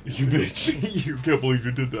 you bitch. You can't believe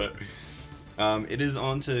you did that. It is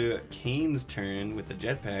on to Kane's turn with the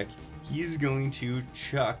jetpack. He's going to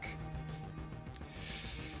chuck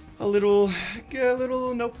a little,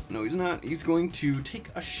 nope, no he's not. He's going to take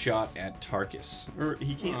a shot at Tarkus. Or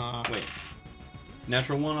he can't, wait.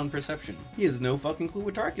 Natural 1 on perception. He has no fucking clue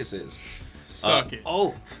what Tarkus is. Suck it.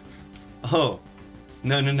 Oh,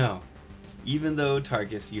 no. Even though,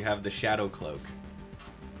 Tarkus, you have the shadow cloak,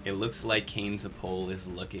 it looks like Kane Zapol is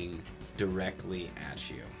looking directly at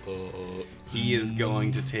you. He is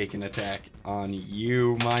going to take an attack on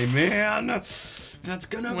you, my man. That's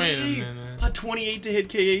gonna Wait a be minute. a 28 to hit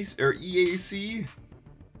KAC or EAC.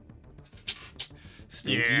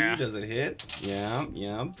 Stinky, Yeah. does it hit?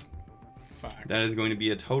 Yep. Fuck. That is going to be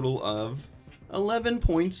a total of 11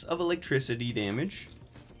 points of electricity damage.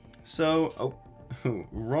 So,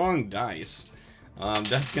 wrong dice.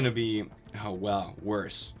 That's going to be,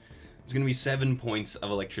 worse. It's going to be 7 points of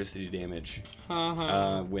electricity damage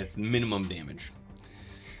with minimum damage.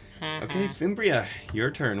 Okay, Fimbria,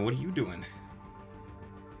 your turn. What are you doing?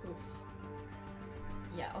 Oof.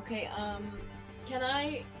 Yeah, okay, can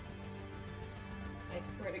I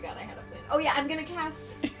swear to God I had a plan. Oh yeah, I'm gonna cast...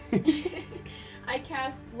 I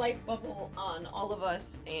cast Life Bubble on all of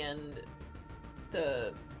us and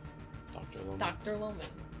the Dr. Loman. Dr. Loman.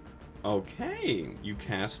 Okay, you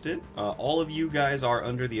cast it. All of you guys are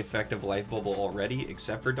under the effect of life bubble already,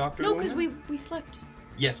 except for Dr. No, Loman. because we slept.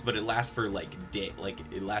 Yes, but it lasts for like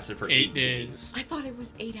it lasted for 8 8 days. I thought it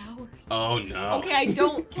was 8 hours. Oh no. Okay, I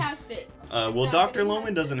don't cast it. Well, not Dr. gonna Loman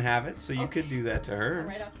cast doesn't have it, so you Okay. could do that to her.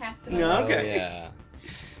 Alright, I'll cast it. No, on okay.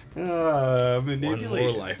 Oh, yeah. One Manipulation.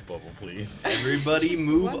 more life bubble, please. Everybody Just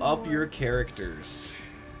move one up more. your characters.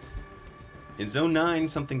 In Zone 9,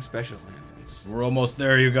 something special happens. We're almost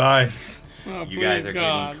there, you guys. Oh, You guys please, are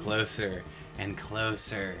God. getting closer and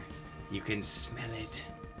closer. You can smell it.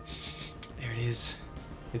 There it is.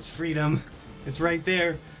 It's freedom. It's right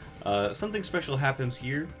there. Something special happens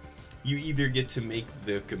here. You either get to make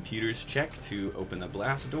the computers check to open the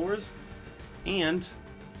blast doors, and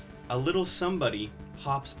a little somebody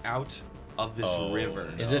pops out of this Oh, river.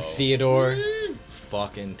 no. Is it Theodore?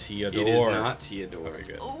 Fucking Theodore. It is not Theodore. Very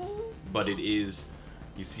good. Oh. But it is,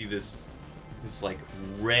 you see this like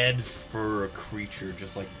red fur creature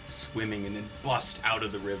just like swimming and then bust out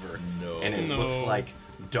of the river. No. And it No. looks like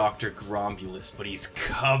Dr. Grombulus, but he's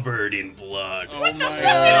covered in blood. Oh my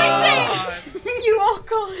God. You all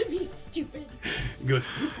calling me stupid. He goes,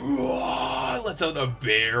 "Roar," lets out a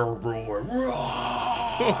bear roar. Roar.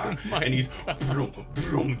 Oh my And he's broom,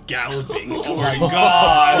 broom, galloping Oh toward my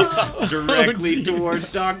God. directly Oh, jeez.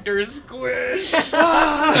 towards Dr. Squish.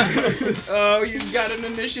 Oh, he's got an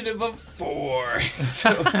initiative of 4.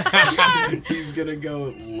 So he's gonna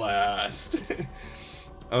go last.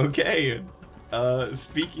 Okay.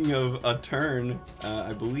 Speaking of a turn,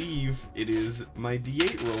 I believe it is my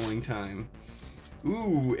D8 rolling time.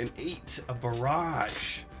 Ooh, an 8, a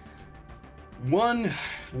barrage. One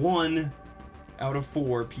out of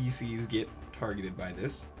 4 PCs get targeted by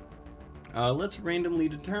this. Let's randomly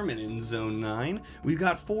determine in Zone 9. We've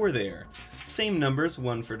got 4 there. Same numbers,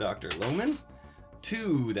 1 for Dr. Loman.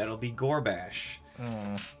 2, that'll be Gorbash.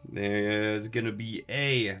 There's gonna be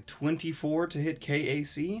a 24 to hit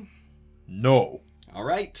KAC. No. All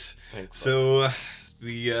right. Thankfully. So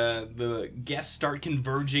the guests start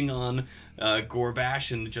converging on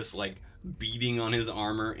Gorbash and just like beating on his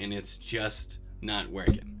armor, and it's just not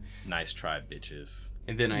working. Nice try, bitches.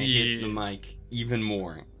 And then I hit the Yeah. mic even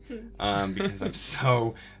more because I'm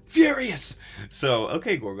so furious. So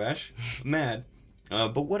okay, Gorbash, mad.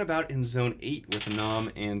 But what about in Zone 8 with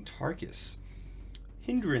Nom and Tarkus?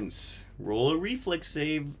 Hindrance. Roll a reflex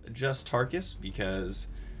save, just Tarkus, because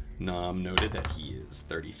Nom noted that he is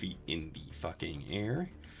 30 feet in the fucking air.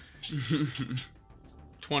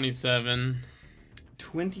 27.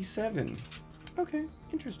 27. Okay,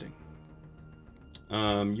 interesting.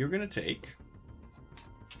 You're gonna take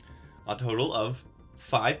a total of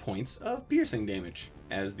 5 points of piercing damage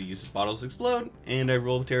as these bottles explode, and I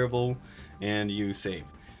roll terrible, and you save.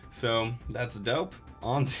 So that's dope.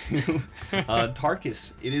 On to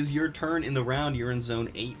Tarkus. It is your turn in the round. You're in Zone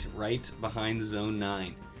 8, right behind Zone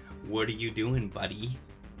 9. What are you doing, buddy?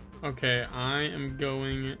 Okay, I am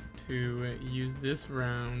going to use this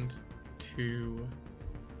round to.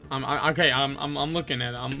 I'm looking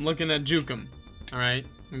at it. I'm looking at Jukum. All right,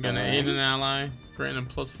 I'm gonna aid an ally, grant him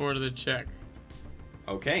 +4 to the check.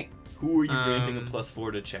 Okay. Who are you granting a Um,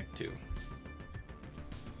 +4 to check to?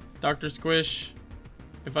 Dr. Squish,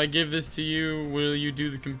 if I give this to you, will you do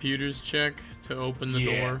the computer's check to open the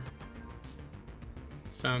Yeah. door?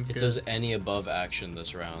 Sounds It good. says any above action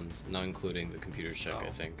this round, not including the computer check, I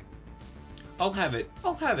Oh. think. I'll have it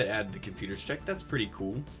add the computer's check. That's pretty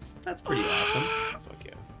cool. That's pretty awesome. Fuck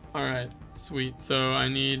yeah. All right, sweet. So I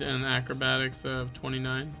need an acrobatics of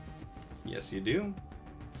 29. Yes, you do.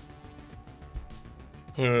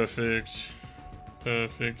 Perfect.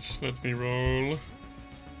 Let me roll.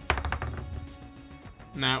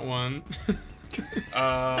 Nat 1.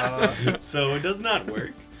 So it does not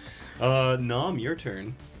work. Nom, your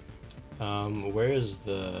turn. Where is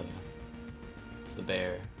the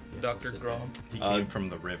bear? Dr. Grom. He came from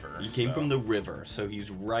the river. He came so- from the river, so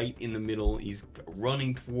he's right in the middle. He's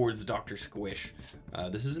running towards Dr. Squish.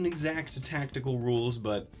 This isn't exact tactical rules,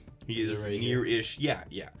 but he Is it is right here? near-ish. Yeah.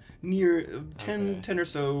 Near 10, Okay. 10 or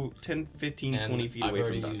so, 10, 15, And 20 feet I've away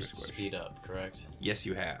already from Dr. used Squish. speed up, correct? Yes,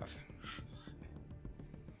 you have.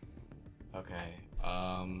 Okay.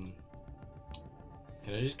 Can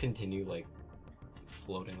I just continue like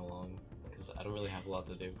floating along? Because I don't really have a lot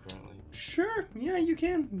to do currently. Sure. Yeah, you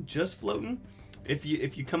can. Just floating. If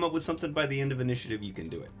you come up with something by the end of initiative, you can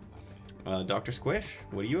do it. Dr. Squish,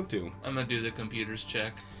 what are you up to? I'm gonna do the computer's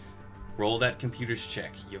check. Roll that computer's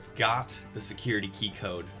check. You've got the security key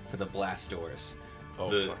code for the blast doors. Oh,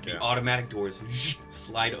 the fuck the yeah. automatic doors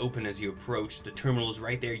slide open as you approach. The terminal is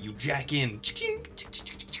right there. You jack in.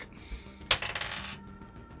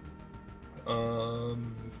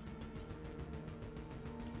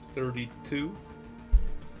 32.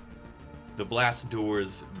 The blast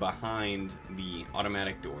doors behind the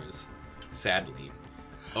automatic doors, sadly,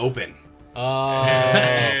 open. Oh,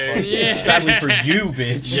 Hey. fuck Yeah. Sadly for you,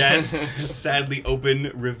 bitch. Yes, sadly open,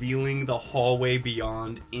 revealing the hallway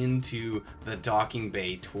beyond into the docking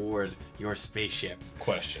bay toward your spaceship.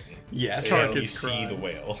 Question. Yes. Tarkus Can you see the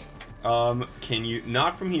cries. whale? Can you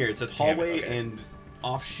not from here? It's a Damn it, hallway okay. and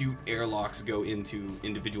offshoot airlocks go into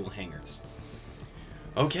individual hangars.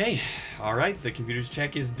 Okay, all right. The computer's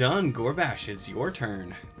check is done. Gorbash, it's your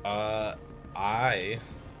turn. I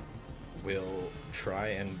will try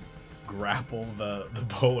and grapple the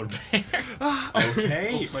polar bear.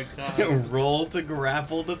 Okay. Oh my god. Roll to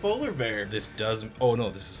grapple the polar bear. This does. Oh no,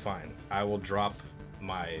 this is fine. I will drop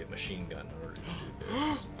my machine gun in order to do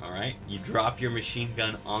this. All right, you drop your machine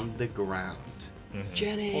gun on the ground. Mhm.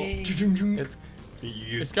 Jenny. It's You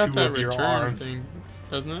use it's got two that of your return arms. thing,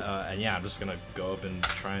 doesn't it? And yeah, I'm just gonna go up and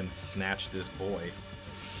try and snatch this boy.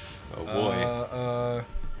 Oh boy.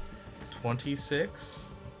 26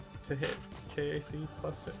 to hit KAC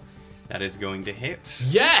 +6. That is going to hit.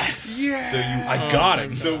 Yes! So you I Oh got my him.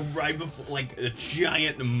 God. So right before, like, a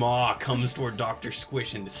giant maw comes toward Dr.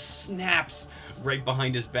 Squish and snaps right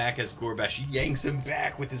behind his back as Gorbash yanks him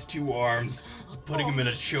back with his two arms, putting him in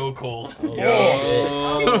a chokehold. Oh, Yo. shit.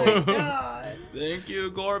 Oh my god. Thank you,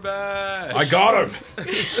 Gorbash. I got him!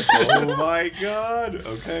 Oh my god.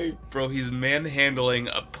 Okay. Bro, he's manhandling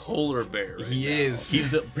a polar bear. Right He now. is. He's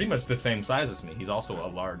pretty much the same size as me. He's also a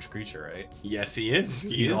large creature, right? Yes, he is.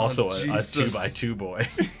 He He's is. also a Jesus. 2x2 boy.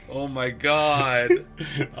 Oh my god.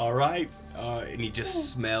 All right. And he just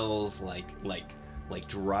smells like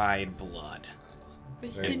dried blood.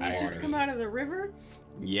 But Very didn't you just watery. come out of the river?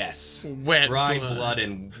 Yes. Wet Dry blood. blood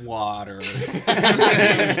and water.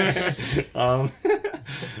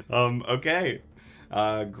 Okay.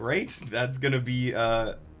 Great. That's gonna be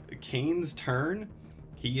Kane's turn.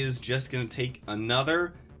 He is just gonna take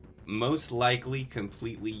another, most likely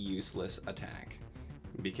completely useless attack,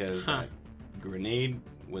 because Huh. that grenade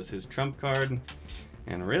was his trump card,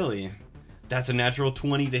 and really, that's a natural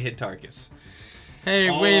 20 to hit Tarkus.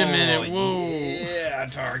 Hey, wait a minute. Whoa. Yeah,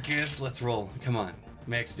 Tarkus. Let's roll. Come on.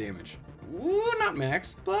 Max damage. Ooh, not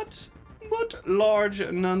max, but large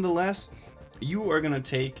nonetheless. You are going to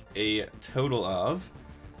take a total of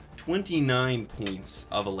 29 points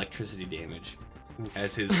of electricity damage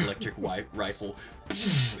as his electric rifle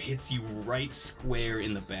hits you right square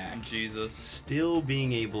in the back. Jesus. Still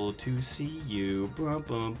being able to see you. Bum,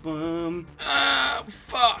 bum, bum. Ah,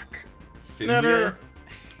 fuck. Fimbria. Nutter.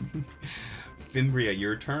 Fimbria,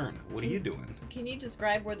 your turn. What are you doing? Can you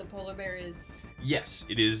describe where the polar bear is? Yes,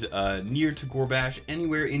 it is near to Gorbash,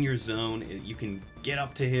 anywhere in your zone. You can get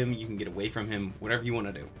up to him, you can get away from him, whatever you want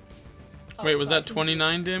to do. Oh, Wait, was so I that can-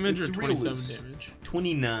 29 damage or It's real 27 loose. damage?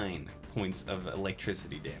 29 points of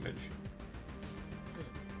electricity damage.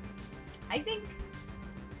 I think.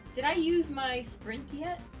 Did I use my sprint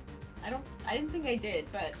yet? I didn't think I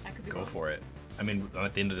did, but I could be Go wrong. for it. I mean,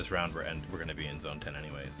 at the end of this round, we're going to be in zone 10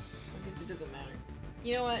 anyways. I guess it doesn't matter.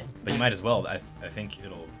 You know what? But you might as well. I think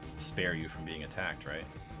it'll spare you from being attacked, right?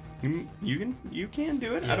 You can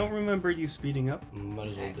do it. Yeah. I don't remember you speeding up. Might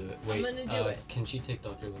as well do it. I'm Wait, gonna do it. Can she take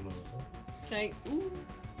Dr. Limo with her? Can I? Ooh.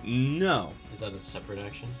 No. Is that a separate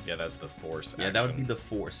action? Yeah, that's the force Yeah, that would be the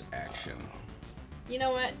force action. You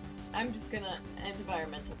know what? I'm just gonna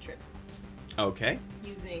environmental trip Okay.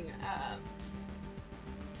 using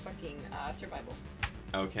fucking survival.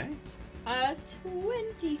 Okay.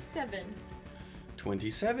 27.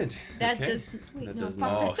 27. That okay. does. Wait, That no, does fuck,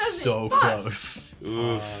 not- Oh, that doesn't. so Fuck. close.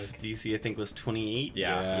 Oof. DC, I think, was 28.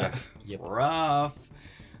 Yeah. Yep. Rough.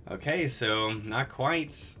 Okay, so not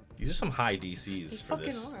quite. These are some high DCs They for fucking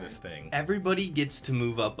this are. this thing. Everybody gets to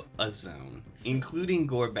move up a zone, including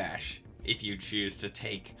Gorbash, if you choose to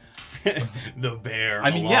take the bear.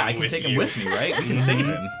 I mean, yeah, along I can with take you. him with me, right? We can save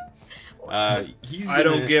him. He's I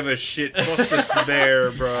don't gonna- give a shit. Fuck this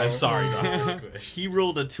bear, bro. I'm sorry, Dr. Squish. He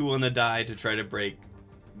rolled a 2 on the die to try to break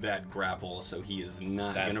that grapple, so he is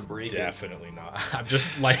not That's gonna break definitely not. I'm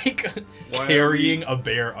just like Why are carrying a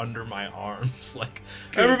bear under my arms. Like,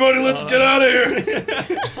 everybody, let's get out of here.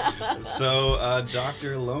 it. So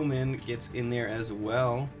Dr. Lohman gets in there as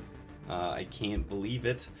well. I can't believe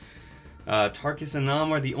it. Tarkus and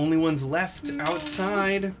Nam are the only ones left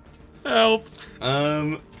outside. Help.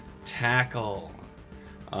 Tackle.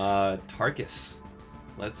 Tarkus.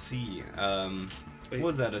 Let's see. What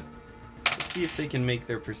was that? Let's see if they can make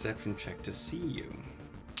their perception check to see you.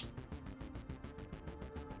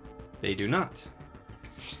 They do not.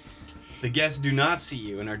 The guests do not see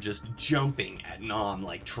you and are just jumping at Nom,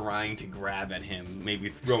 like trying to grab at him, maybe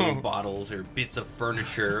throwing bottles or bits of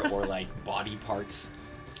furniture or like body parts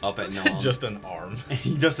up at Nom. Just an arm.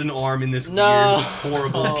 Just an arm in this No. weird,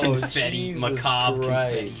 horrible Oh, confetti, Jesus macabre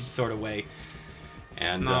confetti Christ. sort of way.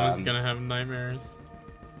 And Nom is gonna have nightmares.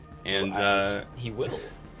 and He will.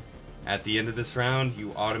 at the end of this round,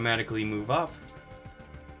 you automatically move up.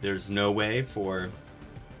 There's no way for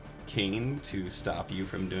Kane to stop you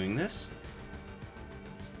from doing this.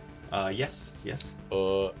 Yes.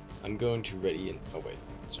 I'm going to ready and. Oh wait.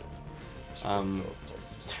 Sorry.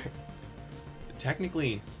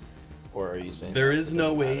 Technically, Or are you saying there that is it no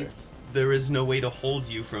doesn't way. matter? There is no way to hold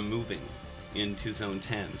you from moving into Zone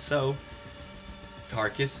 10. So,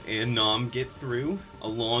 Tarkus and Nom get through,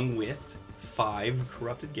 along with 5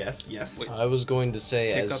 corrupted guests. Yes. Wait. I was going to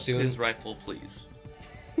say Pick as up soon his rifle, please.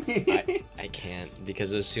 I can't,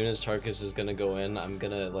 because as soon as Tarkus is gonna go in, I'm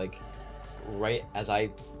gonna like right as I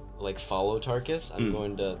like follow Tarkus, I'm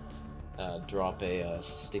going to drop a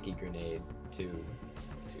sticky grenade to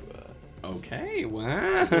Okay.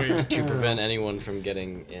 Wow. Wait, to prevent anyone from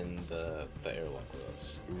getting in the airlock with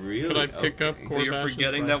us. Really? Could I pick up Okay. But you're Corbash's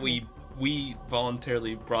forgetting that rifle? we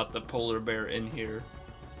voluntarily brought the polar bear in here.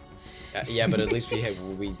 Yeah, but at least we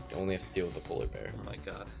only have to deal with the polar bear. Oh my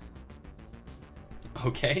god.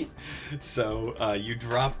 Okay, so you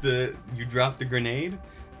drop the grenade,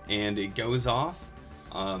 and it goes off.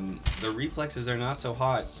 The reflexes are not so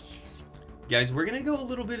hot. Guys, we're gonna go a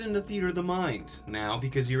little bit into Theater of the Mind now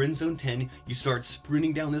because you're in Zone 10. You start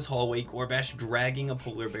sprinting down this hallway. Gorbash dragging a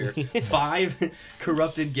polar bear. 5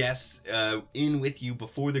 corrupted guests in with you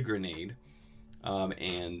before the grenade,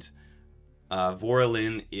 and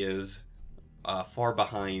Vorlin is far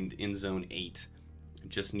behind in Zone 8.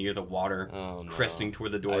 Just near the water, Oh, no. cresting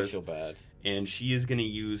toward the I doors. feel bad. And she is going to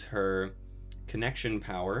use her connection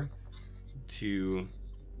power to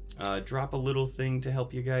drop a little thing to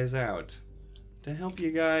help you guys out. To help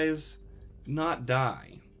you guys not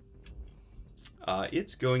die.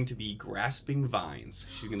 It's going to be Grasping Vines.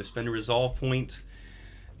 She's going to spend a resolve point,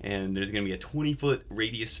 and there's going to be a 20-foot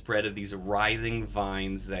radius spread of these writhing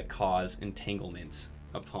vines that cause entanglement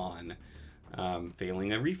upon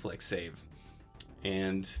failing a reflex save.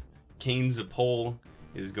 And Kane Zapol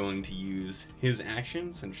is going to use his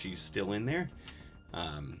action since she's still in there,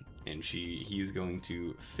 and he's going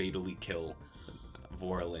to fatally kill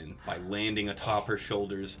Vorlin by landing atop her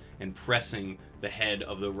shoulders and pressing the head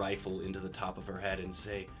of the rifle into the top of her head and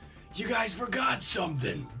say, "You guys forgot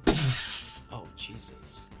something!" Oh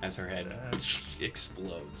Jesus! As her head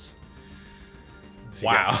explodes. So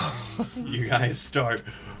Wow. you guys start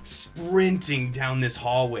sprinting down this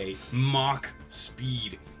hallway, Mach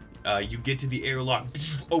speed. You get to the airlock,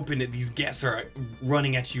 open it. These guests are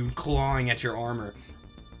running at you, clawing at your armor.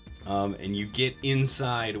 And you get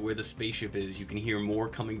inside where the spaceship is. You can hear more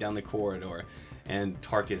coming down the corridor. And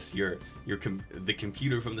Tarkus, the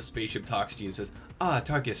computer from the spaceship talks to you and says,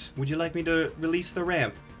 Tarkus, would you like me to release the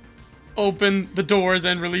ramp? Open the doors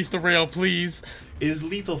and release the rail, please. Is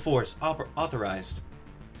lethal force authorized?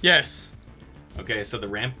 Yes. Okay, so the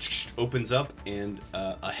ramp opens up and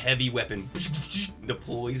a heavy weapon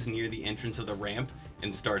deploys near the entrance of the ramp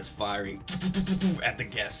and starts firing at the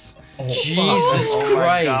guests. Jesus Oh my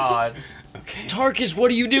Christ! god. Okay. Tarkus,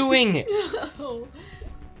 what are you doing?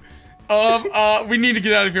 We need to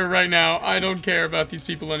get out of here right now. I don't care about these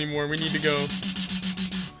people anymore. We need to go.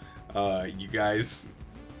 You guys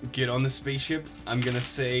get on the spaceship. I'm gonna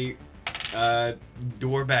say,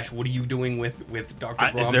 Dorbash, what are you doing with Dr.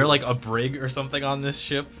 Bromwich? Is there like a brig or something on this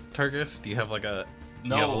ship, Tarkus? Do you have like a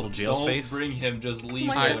No, you have a little jail don't space? bring him. Just leave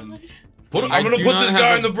my him. God. I'm gonna do put not this have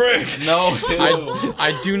guy a- in the brig. No.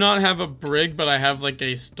 I do not have a brig, but I have like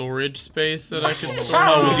a storage space that I can store.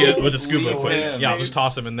 Oh, with the scuba Leave equipment. him. Yeah, I'll just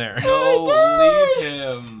toss him in there. No, leave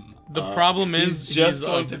him. The problem He's is just he's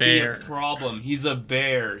going a to bear. be a problem. He's a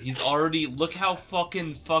bear. He's already. Look how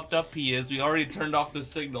fucking fucked up he is. We already turned off the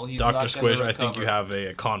signal. He's Dr. not Squish, gonna I think you recover.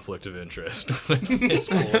 have a conflict of interest with this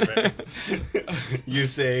polar bear. You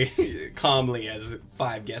say calmly as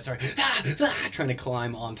 5 guests are trying to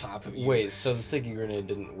climb on top of you. Wait, so the sticky grenade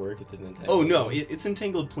didn't work? It didn't attack Oh no, anyone? it's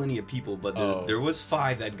entangled plenty of people, but Oh. there was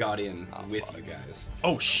 5 that got in Oh, with fuck. you guys.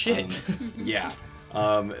 Oh shit! Yeah,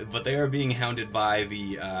 but they are being hounded by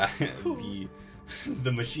the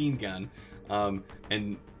the machine gun,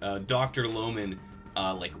 and Dr. Lohman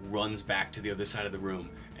like runs back to the other side of the room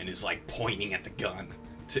and is like pointing at the gun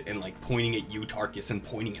and like pointing at you, Tarkus, and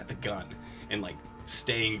pointing at the gun and like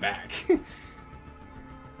staying back.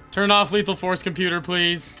 Turn off lethal force, computer,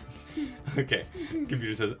 please. Okay,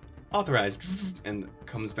 computer says, authorized, and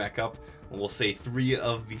comes back up. We'll say 3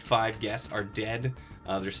 of the 5 guests are dead.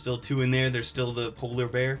 There's still 2 in there. There's still the polar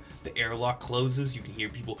bear. The airlock closes. You can hear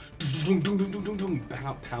people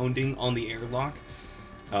pounding on the airlock.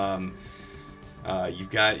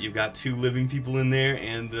 You've got 2 living people in there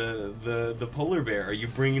and the polar bear. Are you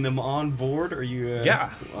bringing them on board? Are you?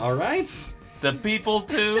 Yeah. All right. The people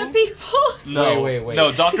too? The people. No, Wait.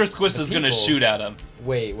 no. Dr. Squish The is gonna people. shoot at him.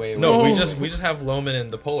 Wait. No, Oh. we just have Loman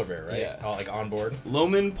and the polar bear, right? Yeah. Like on board.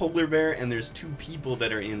 Loman, polar bear, and there's 2 people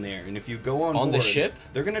that are in there. And if you go on On the board, ship?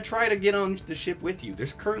 they're gonna try to get on the ship with you. They're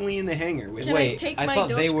currently in the hangar with Can you. I take my thought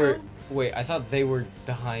they were. Dosco? Wait, I thought they were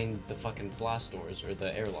behind the fucking blast doors or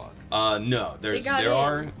the airlock. No, there got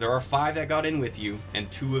are 5 that got in with you, and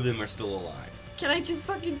 2 of them are still alive. Can I just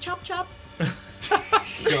fucking chop?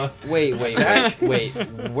 Wait.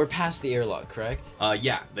 We're past the airlock, correct?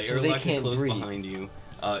 Yeah, the So they airlock is can't closed breathe. behind you.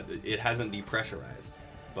 It hasn't depressurized,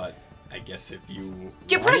 but I guess if you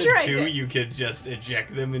Depressurize wanted to, it. you could just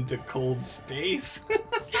eject them into cold space.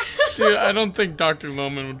 Dude, I don't think Dr.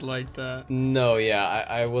 Loman would like that. No, yeah,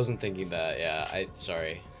 I wasn't thinking that. Yeah,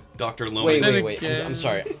 sorry. Dr. Loman. Wait. Then I'm again-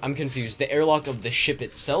 sorry. I'm confused. The airlock of the ship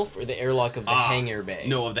itself or the airlock of the hangar bay?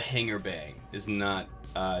 No, of the hangar bay is not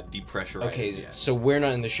depressurized Okay, yet. so we're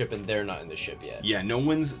not in the ship and they're not in the ship yet. Yeah, no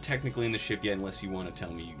one's technically in the ship yet unless you want to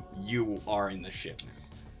tell me you are in the ship now.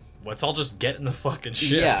 Let's all just get in the fucking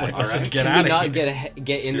ship. Yeah, Like, let's alright. just get Can out we of not here.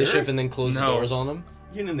 get in the Sure. ship and then close the No. doors on them?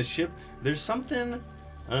 Getting in the ship, there's something,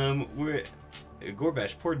 we're,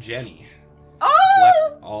 Gorbash, poor Jenny, Oh.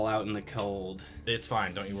 left all out in the cold. It's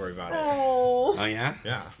fine. Don't you worry about it. Oh. Oh yeah?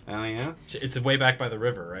 Yeah. Oh yeah? It's way back by the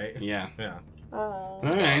river, right? Yeah. Yeah. Oh.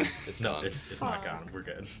 Alright. It's No, gone. it's not gone. We're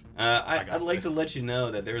good. I'd got like to this. let you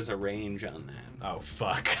know that there's a range on that. Oh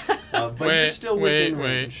fuck. But you're still within wait.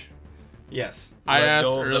 range. Yes. I Let asked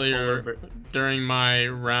go of the earlier polar bear. during my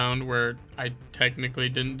round where I technically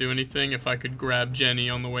didn't do anything if I could grab Jenny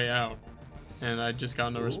on the way out. And I just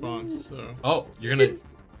got no response, so. Oh, you're gonna.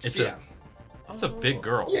 It's Yeah. It's a big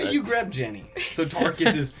girl. Yeah, right? you grab Jenny. So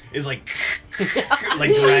Tarkus is like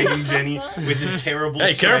dragging Jenny with his terrible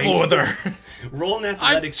Hey, careful with strength. her. Roll an I'm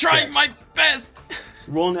athletics trying check. my best!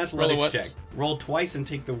 Roll an athletics what? check. Roll twice and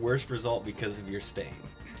take the worst result because of your staying.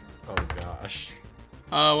 Oh gosh.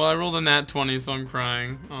 Well, I rolled a nat 20, so I'm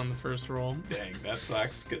crying on the first roll. Dang, that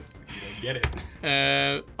sucks because you don't get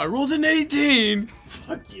it. I rolled an 18!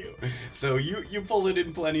 Fuck you. So you pull it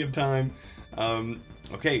in plenty of time.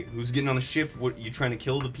 Okay, who's getting on the ship? What you trying to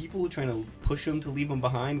kill the people? Trying to push them to leave them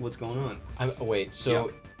behind? What's going on? Wait,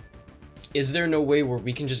 so is there no way where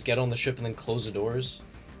we can just get on the ship and then close the doors?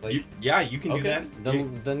 Like, You can do okay,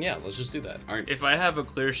 that. then yeah, let's just do that. All right, If I have a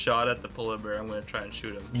clear shot at the polar bear, I'm gonna try and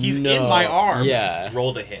shoot him. He's No. in my arms. Yeah.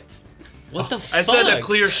 roll to hit. What the I fuck? said a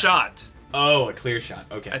clear shot. Oh, a clear shot.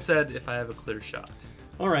 Okay. I said if I have a clear shot.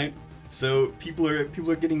 All right. So people are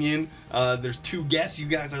getting in. There's 2 guests. You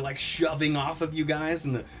guys are like shoving off of you guys,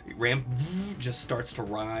 and the ramp just starts to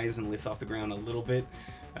rise and lift off the ground a little bit.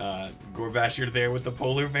 Gorbash, you're there with the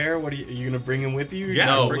polar bear. What are you gonna bring him with you? Yeah.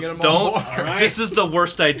 No, bring him on don't. board. All right. This is the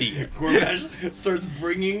worst idea. Gorbash starts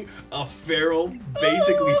bringing a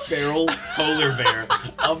basically feral polar bear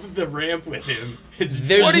up the ramp with him. It's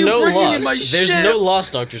There's What are you no bringing loss. in my There's ship? no loss,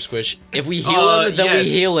 Dr. Squish. If we heal him, then yes.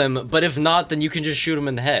 we heal him. But if not, then you can just shoot him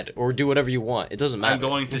in the head or do whatever you want. It doesn't matter. I'm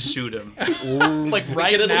going to shoot him. Like We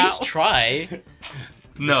right could at now. least try.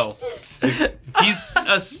 No. He's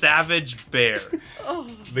a savage bear.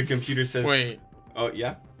 the computer says. Wait, Oh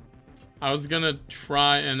yeah. I was gonna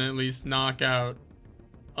try and at least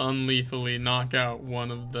unlethally knock out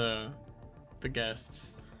one of the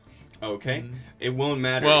guests. Okay. It won't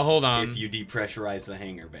matter. Well, hold on. If you depressurize the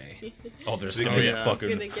hangar bay. Oh, there's The- gonna oh, be yeah. a fucking.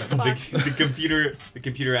 Gonna get fucked. The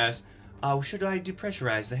computer asks, should I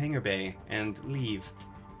depressurize the hangar bay and leave?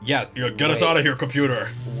 Yeah, get us Wait. out of here, computer.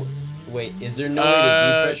 Wait, is there no way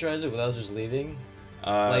Uh, to depressurize it without just leaving?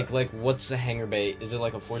 Like, what's the hangar bay? Is it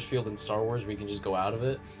like a force field in Star Wars where you can just go out of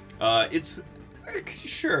it? It's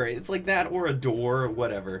sure it's like that or a door or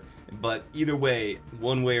whatever. But either way,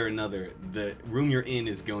 one way or another, the room you're in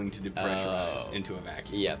is going to depressurize Oh. into a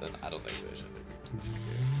vacuum. Yeah, then I don't think there's.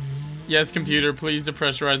 Yes, computer, please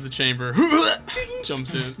depressurize the chamber.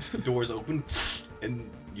 Jumps in. Doors open, and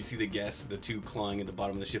you see the guests, the 2 clawing at the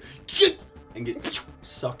bottom of the ship, and get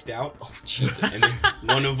sucked out. Oh Jesus! And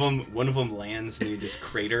then one of them lands near this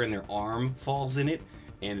crater, and their arm falls in it,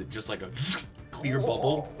 and it just like a clear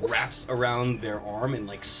bubble wraps around their arm and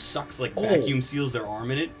like sucks, like vacuum seals their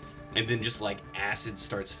arm in it, and then just like acid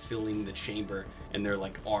starts filling the chamber, and their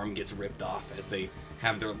like arm gets ripped off as they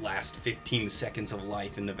have their last 15 seconds of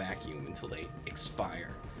life in the vacuum until they expire.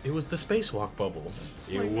 It was the spacewalk bubbles.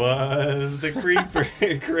 It was the creeper,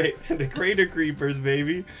 the crater creepers,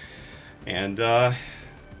 baby. And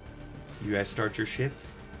you guys start your ship,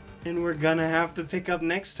 and we're gonna have to pick up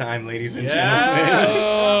next time, ladies and Oh,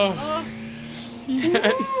 yes.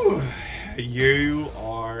 gentlemen. You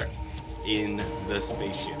are in the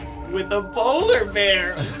spaceship with a polar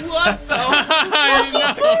bear. What the? I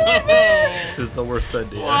know. This is the worst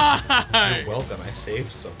idea. Why? You're welcome. I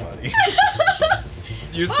saved somebody.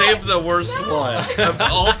 You saved the worst one. Of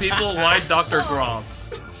all people, why Dr. Grom?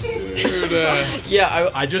 Dude, Yeah,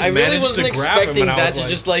 I just I really managed wasn't to grab him expecting and I that was to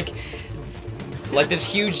like- just like this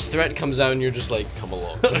huge threat comes out and you're just like, come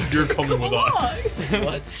along. You're coming with us.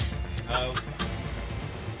 What?